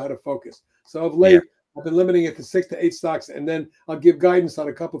 You don't know how to focus. So of late, I've been limiting it to 6 to 8 stocks, and then I'll give guidance on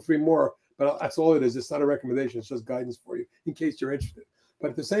a couple, 3 more. But that's all it is. It's not a recommendation. It's just guidance for you in case you're interested.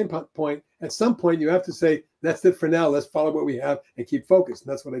 But at the same point, at some point, you have to say, that's it for now. Let's follow what we have and keep focused.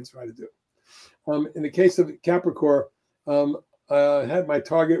 And that's what I try to do. In the case of Capricorn, had my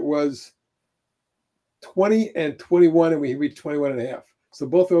target was 20 and 21, and we reached 21 and a half. So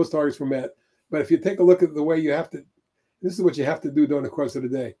both those targets were met. But if you take a look at the way you have to, this is what you have to do during the course of the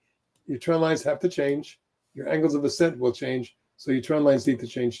day. Your trend lines have to change. Your angles of ascent will change. So your trend lines need to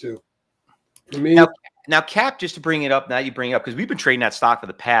change too. For me, now Cap, just to bring it up, now you bring it up because we've been trading that stock for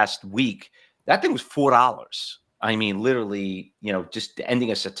the past week. That thing was $4. I mean, literally, just the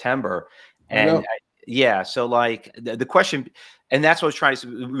ending of September. And yeah, so like the question, and that's what I was trying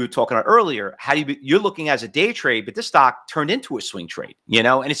to, we were talking about earlier. You're looking as a day trade, but this stock turned into a swing trade,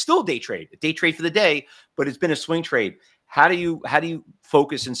 and it's still a day trade for the day, but it's been a swing trade. How do you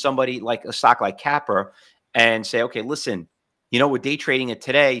focus in somebody like a stock like Capra and say, okay, listen, we're day trading it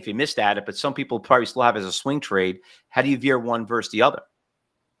today if you missed at it, but some people probably still have it as a swing trade. How do you veer one versus the other?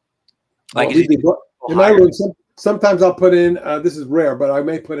 Like in my room, sometimes I'll put in, this is rare, but I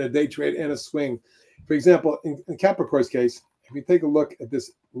may put in a day trade and a swing. For example, in Capricorn's case, if you take a look at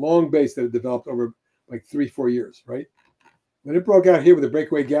this long base that it developed over like 3-4 years, right? When it broke out here with a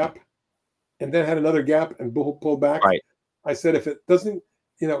breakaway gap and then had another gap and pulled back, right. I said, if it doesn't,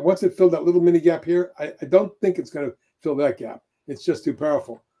 once it filled that little mini gap here, I don't think it's going to fill that gap. It's just too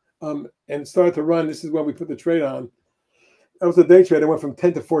powerful. And it started to run. This is when we put the trade on. That was a day trade. I went from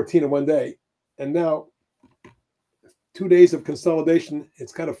 10 to 14 in one day. And now 2 days of consolidation,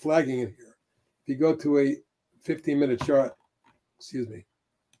 it's kind of flagging in here. If you go to a 15-minute chart, excuse me.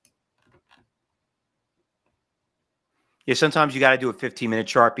 Yeah, sometimes you got to do a 15-minute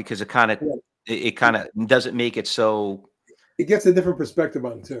chart because it kind of doesn't make it so. It gets a different perspective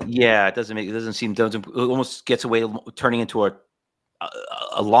on it too. Yeah, it almost gets away turning into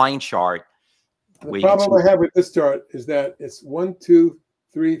a line chart. The problem I have with this chart is that it's 1, 2,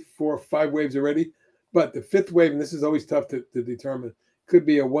 3, 4, 5 waves already, but the 5th wave, and this is always tough to determine, could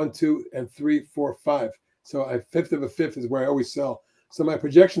be a 1, 2, and 3, 4, 5. So a 1/5 of a 5th is where I always sell. So my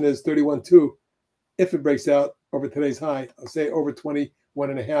projection is 31.2. If it breaks out over today's high, I'll say over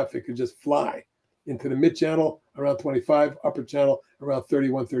 21.5, it could just fly into the mid channel around 25, upper channel around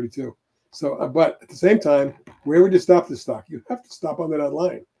 31, 32. So, but at the same time, where would you stop the stock? You have to stop under that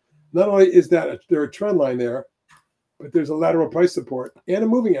line. Not only is there a trend line there, but there's a lateral price support and a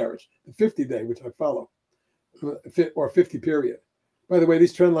moving average, the 50-day, which I follow, or 50 period. By the way,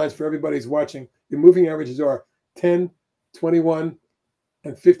 these trend lines for everybody who's watching, the moving averages are 10, 21,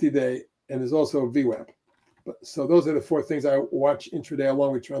 and 50-day, and there's also a VWAP. So those are the four things I watch intraday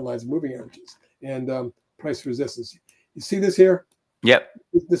along with trend lines, moving averages, and price resistance. You see this here? Yep.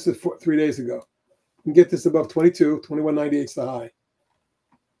 This is 3 days ago. You can get this above 22, 21.98 is the high.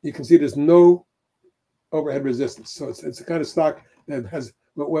 You can see there's no overhead resistance. So it's the kind of stock that has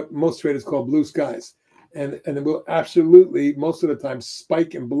what most traders call blue skies. And it will absolutely, most of the time,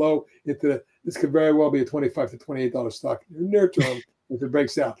 spike and blow into this could very well be a $25 to $28 stock in the near term if it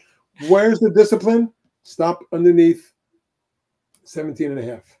breaks out. Where's the discipline? Stop underneath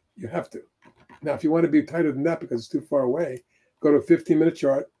 17.5. You have to. Now, if you want to be tighter than that because it's too far away, go to a 15-minute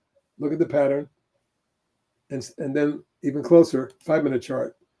chart, look at the pattern, and then even closer, 5-minute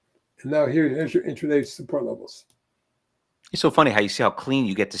chart. And now here's your intraday support levels. It's so funny how you see how clean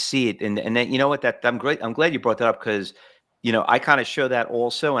you get to see it, and then you know what, that I'm glad you brought that up, because I kind of show that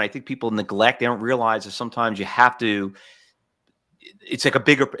also, and I think people neglect. They don't realize that sometimes you have to. It's like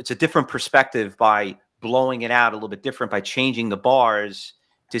it's a different perspective by blowing it out a little bit different, by changing the bars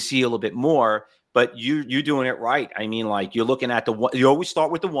to see a little bit more. But you're doing it right. I mean, like you're looking at you always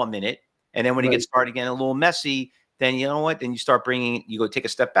start with the 1 minute, and then when it gets started getting a little messy, then you know what? Then you start you go take a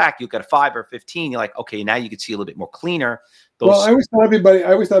step back. You got a 5 or 15. You're like, okay, now you can see a little bit more cleaner. Well, I always tell everybody,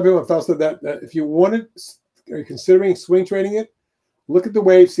 Fausto, that if you wanted, are you considering swing trading it? Look at the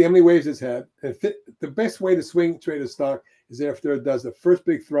waves, see how many waves it's had. And the best way to swing trade a stock is after it does the first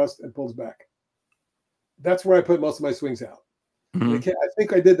big thrust and pulls back. That's where I put most of my swings out. I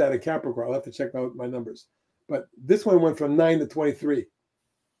think I did that at Capricorn. I'll have to check my numbers. But this one went from 9 to 23,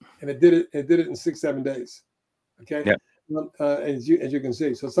 and it did it in 6-7 days. Okay. Yeah. As you can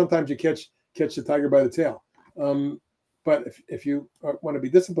see, so sometimes you catch the tiger by the tail. But if you want to be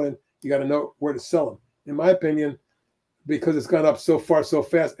disciplined, you got to know where to sell them. In my opinion, because it's gone up so far so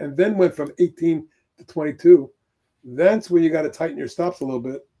fast, and then went from 18 to 22, that's where you got to tighten your stops a little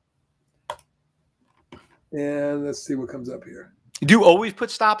bit. And let's see what comes up here. Do you always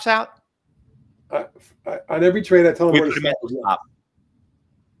put stops out? On every trade, I tell them where to stop.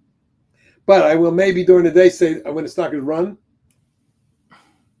 But I will maybe during the day say when the stock is run,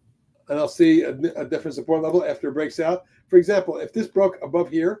 and I'll see a different support level after it breaks out. For example, if this broke above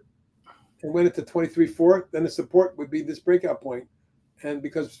here and went into 23.4, then the support would be this breakout point. And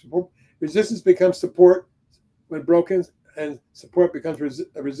because resistance becomes support when broken, and support becomes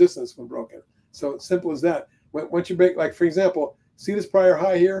resistance when broken. So it's simple as that. Once you break, like for example, see this prior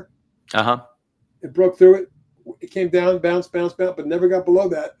high here? It broke through it. It came down, bounced, but never got below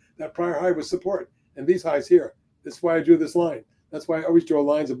that. That prior high was support. And these highs here. This is why I drew this line. That's why I always draw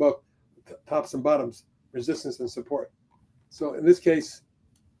lines above tops and bottoms, resistance and support. So in this case,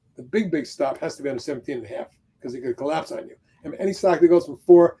 the big stop has to be on 17.5 because it could collapse on you. And any stock that goes from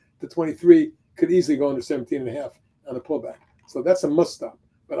 4 to 23 could easily go under 17.5 on a pullback. So that's a must stop.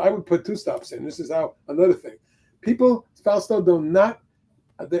 But I would put 2 stops in. This is how another thing. People, Fausto,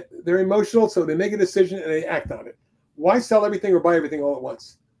 they're emotional, so they make a decision and they act on it. Why sell everything or buy everything all at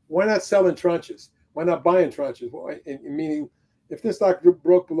once? Why not sell in tranches? Why not buy in tranches? Meaning, if this stock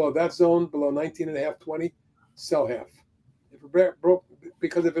broke below that zone, below 19.5, 20, sell half. If it broke,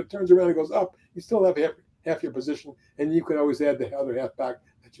 because if it turns around and goes up, you still have half your position, and you can always add the other half back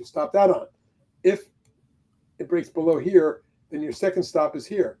that you stopped out on. If it breaks below here, then your second stop is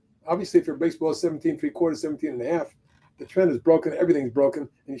here. Obviously, if it breaks below 17.75, 17.5, the trend is broken, everything's broken,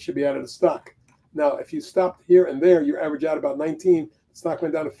 and you should be out of the stock. Now, if you stopped here and there, you average out about 19, the stock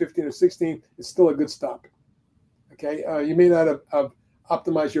went down to 15 or 16, it's still a good stop. Okay, you may not have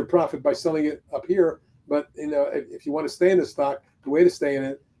optimized your profit by selling it up here, but if you want to stay in the stock, the way to stay in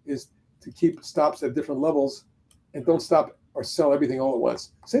it is to keep stops at different levels and don't stop or sell everything all at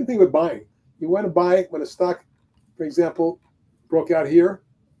once. Same thing with buying. You want to buy when a stock, for example, broke out here,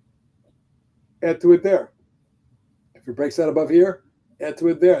 add to it there. If it breaks out above here, add to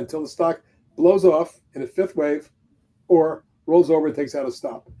it there until the stock blows off in a 5th wave or rolls over and takes out a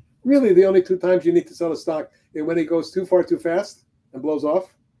stop. Really, the only 2 times you need to sell a stock is when it goes too far too fast and blows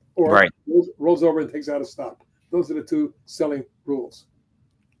off, or rolls over and takes out a stop. Those are the 2 selling rules.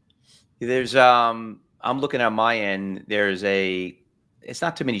 There's I'm looking at my end. It's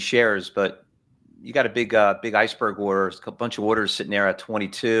not too many shares, but you got a big iceberg order, a bunch of orders sitting there at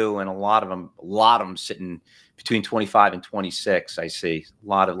 22, and a lot of them sitting between 25 and 26. I see a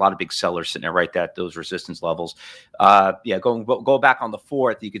lot of big sellers sitting there right at those resistance levels. Yeah, go back on the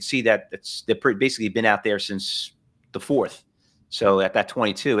 4th, you could see that they've basically been out there since the 4th. So at that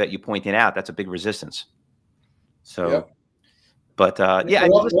 22 that you pointed out, that's a big resistance. So, yep. But yeah.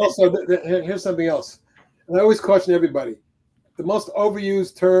 Also, here's something else, and I always caution everybody: the most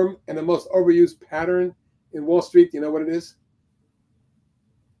overused term and the most overused pattern in Wall Street, you know what it is?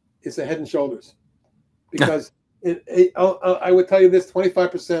 It's a head and shoulders. Because I would tell you this: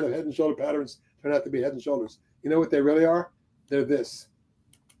 25% of head and shoulder patterns turn out to be head and shoulders. You know what they really are? They're this.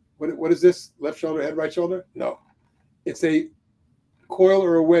 What is this? Left shoulder, head, right shoulder? No, it's a coil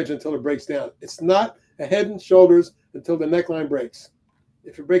or a wedge until it breaks down. It's not a head and shoulders until the neckline breaks.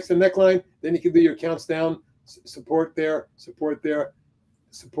 If it breaks the neckline, then you can do your counts down, support there, support there,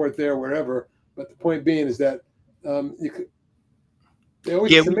 support there, wherever. But the point being is that you could.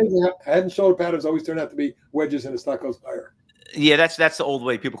 It's amazing how head and shoulder patterns always turn out to be wedges, and the stock goes higher. Yeah, that's the old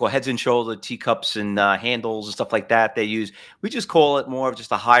way people call heads and shoulder, teacups and handles and stuff like that. They use. We just call it more of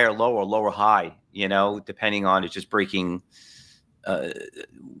just a higher low or lower high. You know, depending on it's just breaking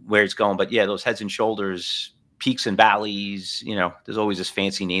where it's going. But yeah, those heads and shoulders, peaks and valleys. You know, there's always this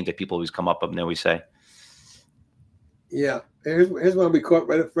fancy name that people always come up with and always say. Yeah, here's one we caught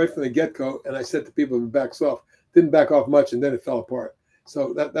right from the get-go, and I said to people, it backs off. Didn't back off much, and then it fell apart.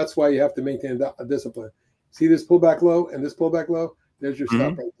 So that's why you have to maintain a discipline. See this pullback low and this pullback low? There's your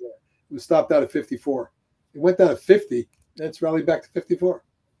stop right there. It was stopped out at 54. It went down to 50, and it's rallied back to 54.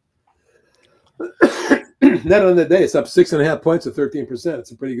 Net on the day, it's up 6.5 points to 13%.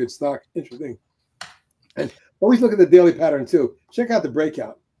 It's a pretty good stock. Interesting. And always look at the daily pattern too. Check out the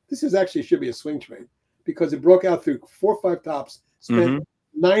breakout. This is actually should be a swing trade because it broke out through 4 or 5 tops, spent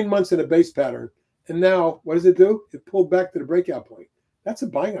 9 months in a base pattern, and now what does it do? It pulled back to the breakout point. That's a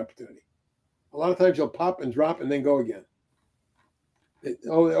buying opportunity. A lot of times you'll pop and drop and then go again.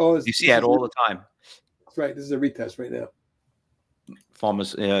 You see that all the time. That's right. This is a retest right now.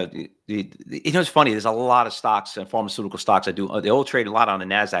 It's funny. There's a lot of stocks and pharmaceutical stocks I do. They all trade a lot on the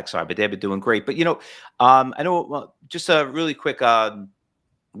NASDAQ side, but they've been doing great. But, I know just a really quick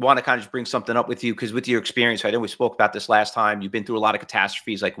want to kind of just bring something up with you because with your experience, I know we spoke about this last time. You've been through a lot of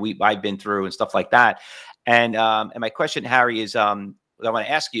catastrophes like I've been through and stuff like that. And my question, Harry, is what I want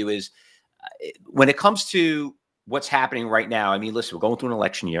to ask you is when it comes to what's happening right now. I mean, listen, we're going through an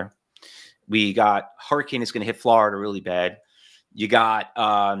election year. We got hurricane is going to hit Florida really bad. You got,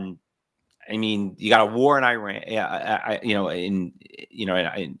 you got a war in Iran, in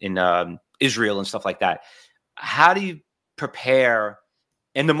Israel and stuff like that. How do you prepare?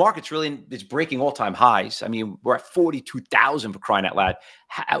 And the market's it's breaking all-time highs. I mean, we're at 42,000 for crying out loud.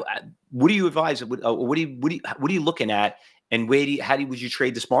 What do you advise? What are you looking at? And how would you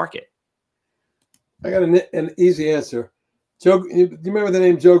trade this market? I got an easy answer. Joe, do you remember the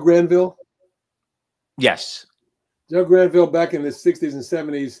name Joe Granville? Yes. Joe Granville back in the 60s and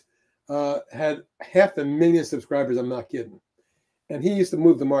 70s had 500,000 subscribers. I'm not kidding. And he used to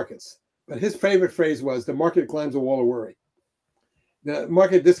move the markets. But his favorite phrase was, the market climbs a wall of worry. The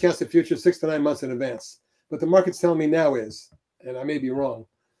market discounts the future 6 to 9 months in advance. But the market's telling me now is, and I may be wrong,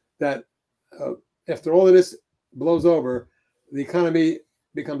 that after all of this blows over, the economy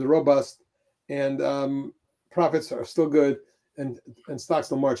becomes robust and profits are still good and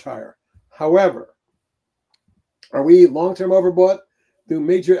stocks will march higher. However, are we long-term overbought? Do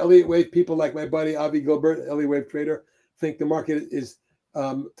major Elliott Wave people like my buddy Avi Gilbert, Elliott Wave trader, think the market is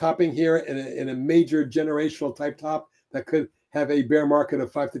topping here in a major generational type top that could have a bear market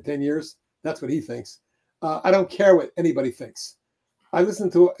of 5 to 10 years? That's what he thinks. I don't care what anybody thinks. I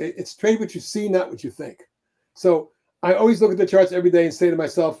listen to it's trade what you see, not what you think. So I always look at the charts every day and say to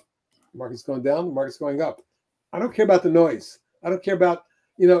myself, the market's going down, the market's going up. I don't care about the noise. I don't care about,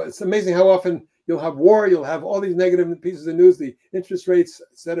 it's amazing how often you'll have war, you'll have all these negative pieces of news, the interest rates,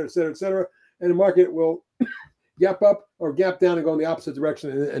 et cetera, et cetera, et cetera, and the market will gap up or gap down and go in the opposite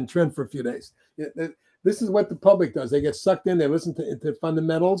direction and trend for a few days. This is what the public does. They get sucked in, they listen to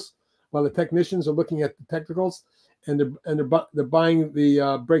fundamentals while the technicians are looking at the technicals, and they're buying the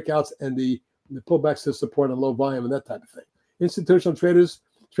breakouts and the pullbacks to support a low volume and that type of thing. Institutional traders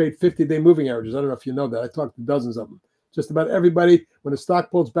trade 50-day moving averages. I don't know if you know that. I talked to dozens of them. Just about everybody, when a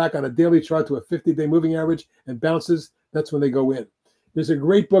stock pulls back on a daily chart to a 50-day moving average and bounces, that's when they go in. There's a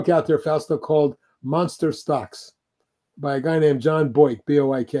great book out there, Fausto, called Monster Stocks by a guy named John Boyk,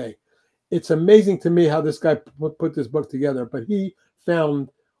 B-O-I-K. It's amazing to me how this guy put this book together, but he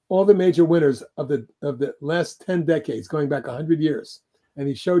found all the major winners of the last 10 decades, going back 100 years, and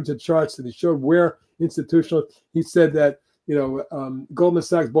he showed the charts and he showed where institutional. He said that, you know, Goldman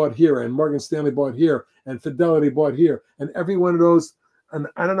Sachs bought here and Morgan Stanley bought here and Fidelity bought here, and every one of those. And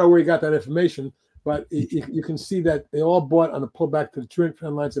I don't know where he got that information, but you can see that they all bought on the pullback to the trend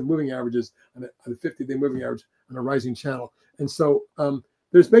lines and moving averages on the 50-day moving average on a rising channel. And so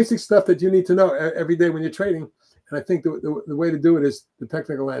there's basic stuff that you need to know every day when you're trading. And I think the way to do it is the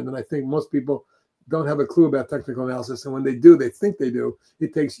technical end. And I think most people don't have a clue about technical analysis. And when they do, they think they do.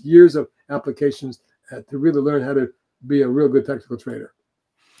 It takes years of applications to really learn how to be a real good technical trader.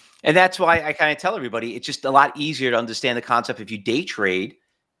 And that's why I kind of tell everybody it's just a lot easier to understand the concept if you day trade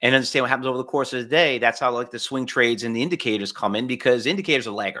and understand what happens over the course of the day. That's how like the swing trades and the indicators come in, because indicators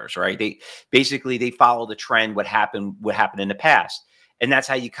are laggers, right? They basically they follow the trend, what happened in the past. And that's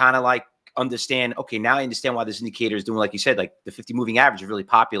how you kind of like understand, okay, now I understand why this indicator is doing, like you said, like the 50 moving average is a really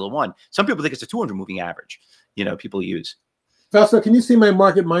popular one. Some people think it's a 200 moving average, you know, people use. Fausto, can you see my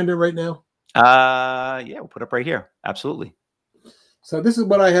market minder right now? Yeah, we'll put up right here. Absolutely. So this is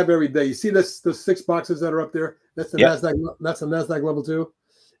what I have every day. You see this, the 6 boxes that are up there? That's the NASDAQ. That's the NASDAQ level 2.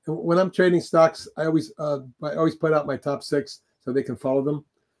 And when I'm trading stocks, I always put out my top 6 so they can follow them.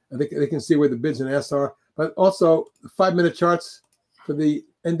 And they can see where the bids and asks are. But also the 5-minute charts for the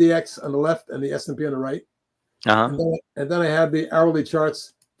NDX on the left and the S&P on the right. And then I have the hourly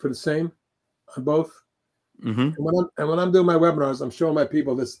charts for the same on both. And when I'm doing my webinars, I'm showing my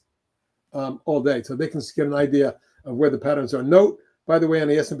people this all day, so they can get an idea of where the patterns are. Note, by the way, on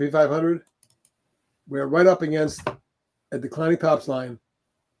the S&P 500, we're right up against a declining tops line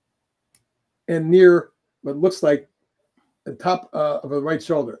and near what looks like the top of a right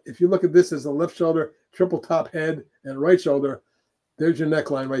shoulder. If you look at this as a left shoulder, triple top head, and right shoulder, there's your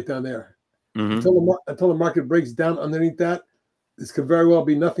neckline right down there. Until the market breaks down underneath that, this could very well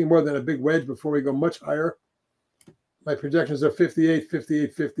be nothing more than a big wedge before we go much higher. My projections are 58,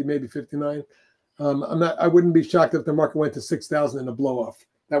 58, 50, maybe 59. I wouldn't be shocked if the market went to 6,000 in a blow off.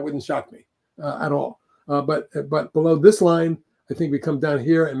 That wouldn't shock me at all. But below this line, I think we come down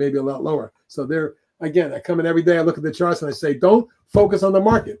here and maybe a lot lower. So there, again, I come in every day, I look at the charts and I say, don't focus on the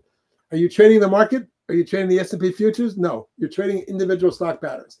market. Are you trading the market? Are you trading the S&P futures? No, you're trading individual stock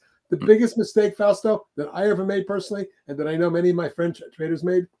patterns. The biggest mistake, Fausto, that I ever made personally, and that I know many of my French traders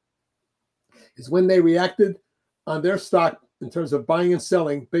made, is when they reacted on their stock in terms of buying and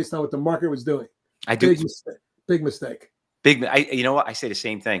selling based on what the market was doing. Big mistake. You know what? I say the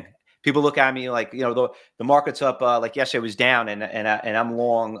same thing. People look at me like, you know, the market's up, like yesterday was down, and I'm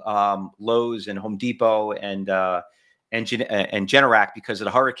long Lowe's and Home Depot and Generac because of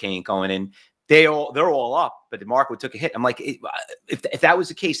the hurricane going in. They're all up, but the market took a hit. I'm like, if that was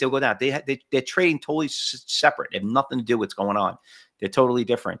the case, they'll go down. They're trading totally separate. They have nothing to do with what's going on. They're totally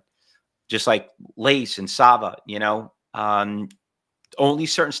different. Just like Lace and Sava, you know, only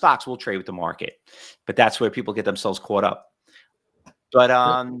certain stocks will trade with the market, but that's where people get themselves caught up. But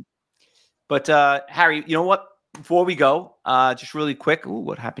Harry, you know what? Before we go, just really quick. Ooh,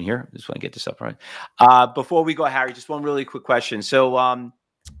 what happened here? Just want to get this up right. Before we go, Harry, just one really quick question. So,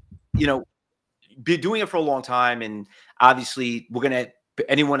 you know, been doing it for a long time, and obviously we're gonna,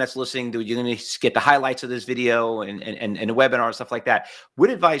 anyone that's listening, you're gonna get the highlights of this video and the webinar and stuff like that. What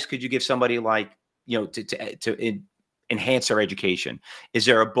advice could you give somebody, like, you know, to enhance their education? Is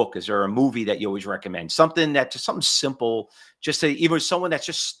there a book? Is there a movie that you always recommend? Something simple, just to even someone that's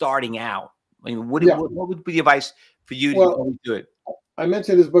just starting out. I mean, what would be the advice for you to always do it? I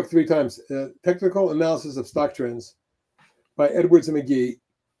mentioned this book 3 times, Technical Analysis of Stock Trends by Edwards and McGee.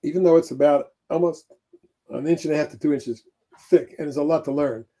 Even though it's about almost 1.5 inches to 2 inches thick, and there's a lot to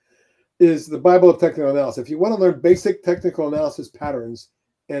learn, is the Bible of technical analysis. If you want to learn basic technical analysis patterns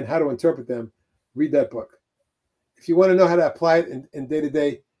and how to interpret them, read that book. If you want to know how to apply it in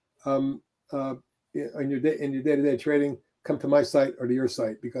day-to-day, in your day-to-day trading, come to my site or to your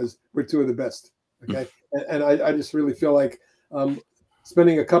site, because we're 2 of the best. Okay, and I just really feel like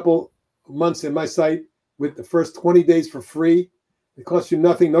spending a couple months in my site with the first 20 days for free. It costs you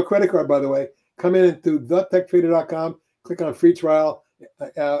nothing, no credit card, by the way. Come in to thetechtrader.com, click on free trial,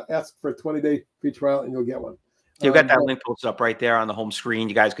 ask for a 20-day free trial, and you'll get one. You've got that link posted up right there on the home screen.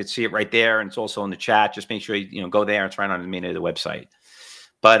 You guys could see it right there, and it's also in the chat. Just make sure you go there. It's right on the main of the website.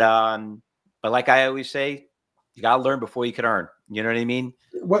 But like I always say, you gotta learn before you can earn. You know what I mean?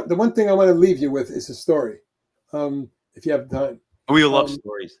 The one thing I want to leave you with is a story, if you have time. We love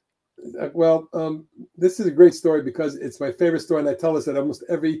stories. Well, this is a great story because it's my favorite story, and I tell this at almost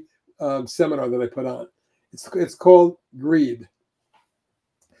every seminar that I put on. It's called Greed.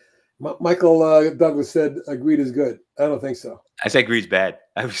 Michael Douglas said greed is good. I don't think so. I say greed's bad.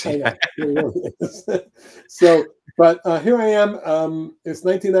 I would say It really is. So, but here I am. It's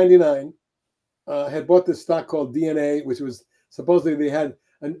 1999. I had bought this stock called DNA, which was supposedly they had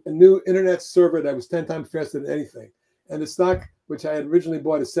a new internet server that was 10 times faster than anything. And the stock, which I had originally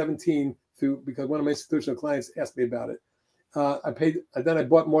bought at 17 because one of my institutional clients asked me about it. I paid, then I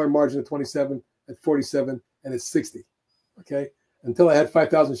bought more in margin at 27, at 47, and at 60. Okay. Until I had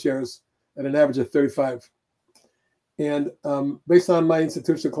 5,000 shares at an average of 35. And based on my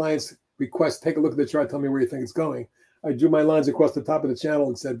institutional clients' request, take a look at the chart, tell me where you think it's going. I drew my lines across the top of the channel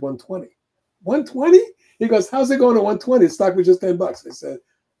and said 120. 120? He goes, how's it going to 120? The stock was just $10. I said,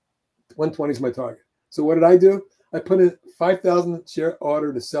 120 is my target. So what did I do? I put in 5,000 share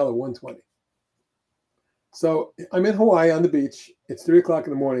order to sell at 120. So I'm in Hawaii on the beach. It's 3 o'clock in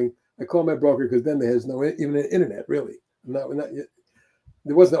the morning. I call my broker because then there's no even an internet really. It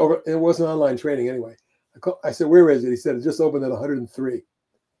wasn't online trading anyway. I said, where is it? He said, it just opened at 103.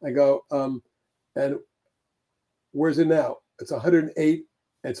 I go, and where's it now? It's 108.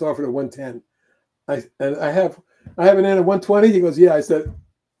 And it's offered at 110. I have an in at 120. He goes, yeah. I said,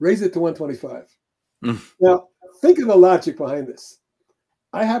 raise it to 125. Now, think of the logic behind this.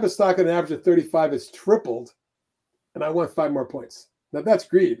 I have a stock at an average of 35. It's tripled, and I want 5 more points. Now, that's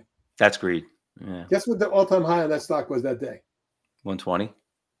greed. That's greed. Yeah. Guess what the all-time high on that stock was that day? 120.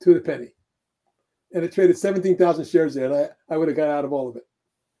 To the penny. And it traded 17,000 shares there, and I would have got out of all of it.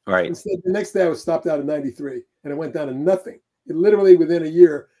 Right. Instead, the next day I was stopped out at 93, and it went down to nothing. It literally within a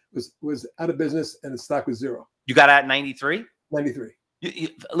year was out of business, and the stock was 0. You got out at 93? 93.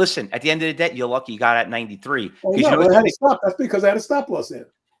 Listen, at the end of the day, you're lucky you got at 93. Oh, no, I had to stop. That's because I had a stop loss in.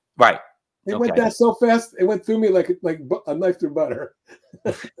 Right. It went down so fast, it went through me like a knife through butter.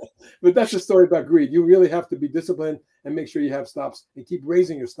 But that's the story about greed. You really have to be disciplined and make sure you have stops and keep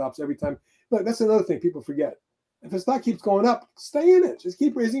raising your stops every time. Look, that's another thing people forget. If the stock keeps going up, stay in it. Just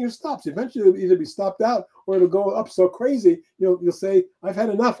keep raising your stops. Eventually, it'll either be stopped out or it'll go up so crazy. You'll say, "I've had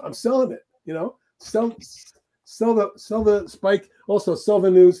enough. I'm selling it." Sell the spike. Also, sell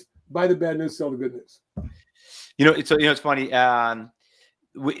the news. Buy the bad news. Sell the good news. It's funny.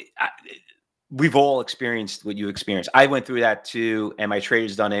 We've all experienced what you experienced. I went through that too, and my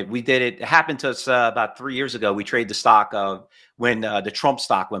trader's done it. We did it. It happened to us about 3 years ago. We traded the stock when the Trump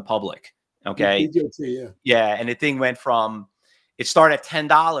stock went public. Okay. DJT, yeah. And the thing went from, it started at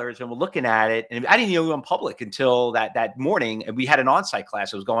 $10 and we're looking at it. And I didn't know we went public until that morning. And we had an on-site class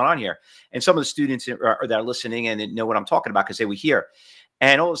that was going on here. And some of the students that are listening and didn't know what I'm talking about because they were here.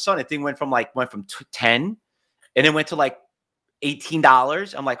 And all of a sudden the thing went from 10 and then went to like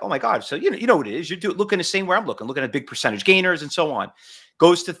 $18. I'm like, oh my God. So, you know what it is. You're looking the same way I'm looking at big percentage gainers and so on.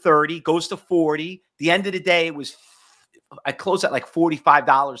 Goes to 30, goes to 40. The end of the day, I closed at like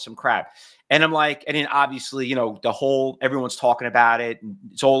 $45, some crap. And I'm like, and then obviously, everyone's talking about it. And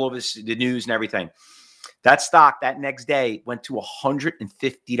it's all over the news and everything. That stock that next day went to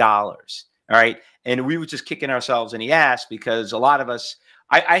 $150. All right. And we were just kicking ourselves in the ass because a lot of us,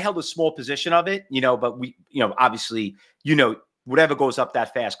 I held a small position of it, but we, obviously, whatever goes up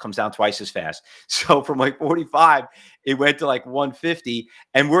that fast comes down twice as fast. So from like 45, it went to like 150,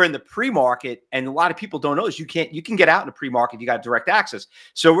 and we're in the pre-market. And a lot of people don't know this. You can get out in the pre-market if you got direct access.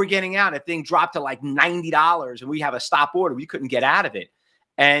 So we're getting out. The thing dropped to like $90, and we have a stop order. We couldn't get out of it.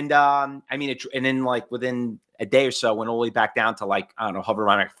 And and then like within a day or so, went all the way back down to like, I don't know, hover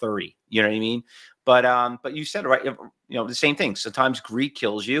around like 30. You know what I mean? But you said it right. The same thing. Sometimes greed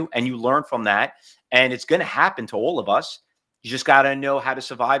kills you, and you learn from that. And it's going to happen to all of us. You just got to know how to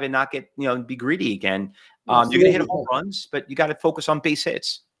survive and not get, be greedy again. You're going to hit home runs, but you got to focus on base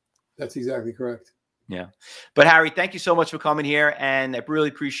hits. That's exactly correct. Yeah. But Harry, thank you so much for coming here. And I really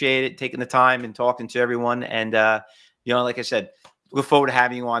appreciate it, taking the time and talking to everyone. And, like I said, look forward to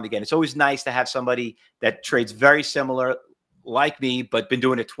having you on again. It's always nice to have somebody that trades very similar like me, but been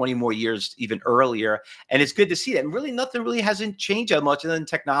doing it 20 more years, even earlier. And it's good to see that. And really, nothing really hasn't changed that much other than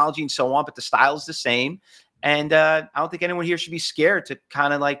technology and so on, but the style is the same. And I don't think anyone here should be scared to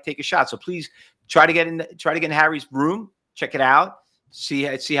kind of like take a shot. So please try to get in Harry's room, check it out, see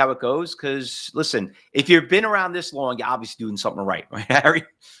how it goes. Because listen, if you've been around this long, you're obviously doing something right, Harry?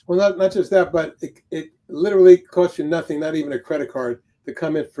 Well, not just that, but it literally costs you nothing, not even a credit card, to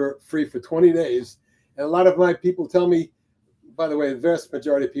come in for free for 20 days. And a lot of my people tell me, by the way, the vast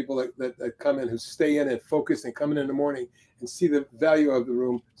majority of people that come in who stay in and focus and come in the morning and see the value of the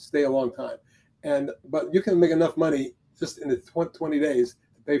room, stay a long time. But you can make enough money just in the 20 days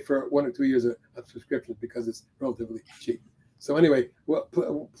to pay for 1 or 2 years of subscriptions because it's relatively cheap. So anyway,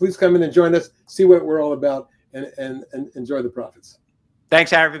 please come in and join us, see what we're all about, and enjoy the profits. Thanks,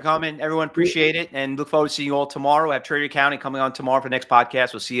 Harry, for coming. Everyone, appreciate it, and look forward to seeing you all tomorrow. We have Trader Accounting coming on tomorrow for the next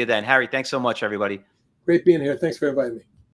podcast. We'll see you then. Harry, thanks so much, everybody. Great being here. Thanks for inviting me.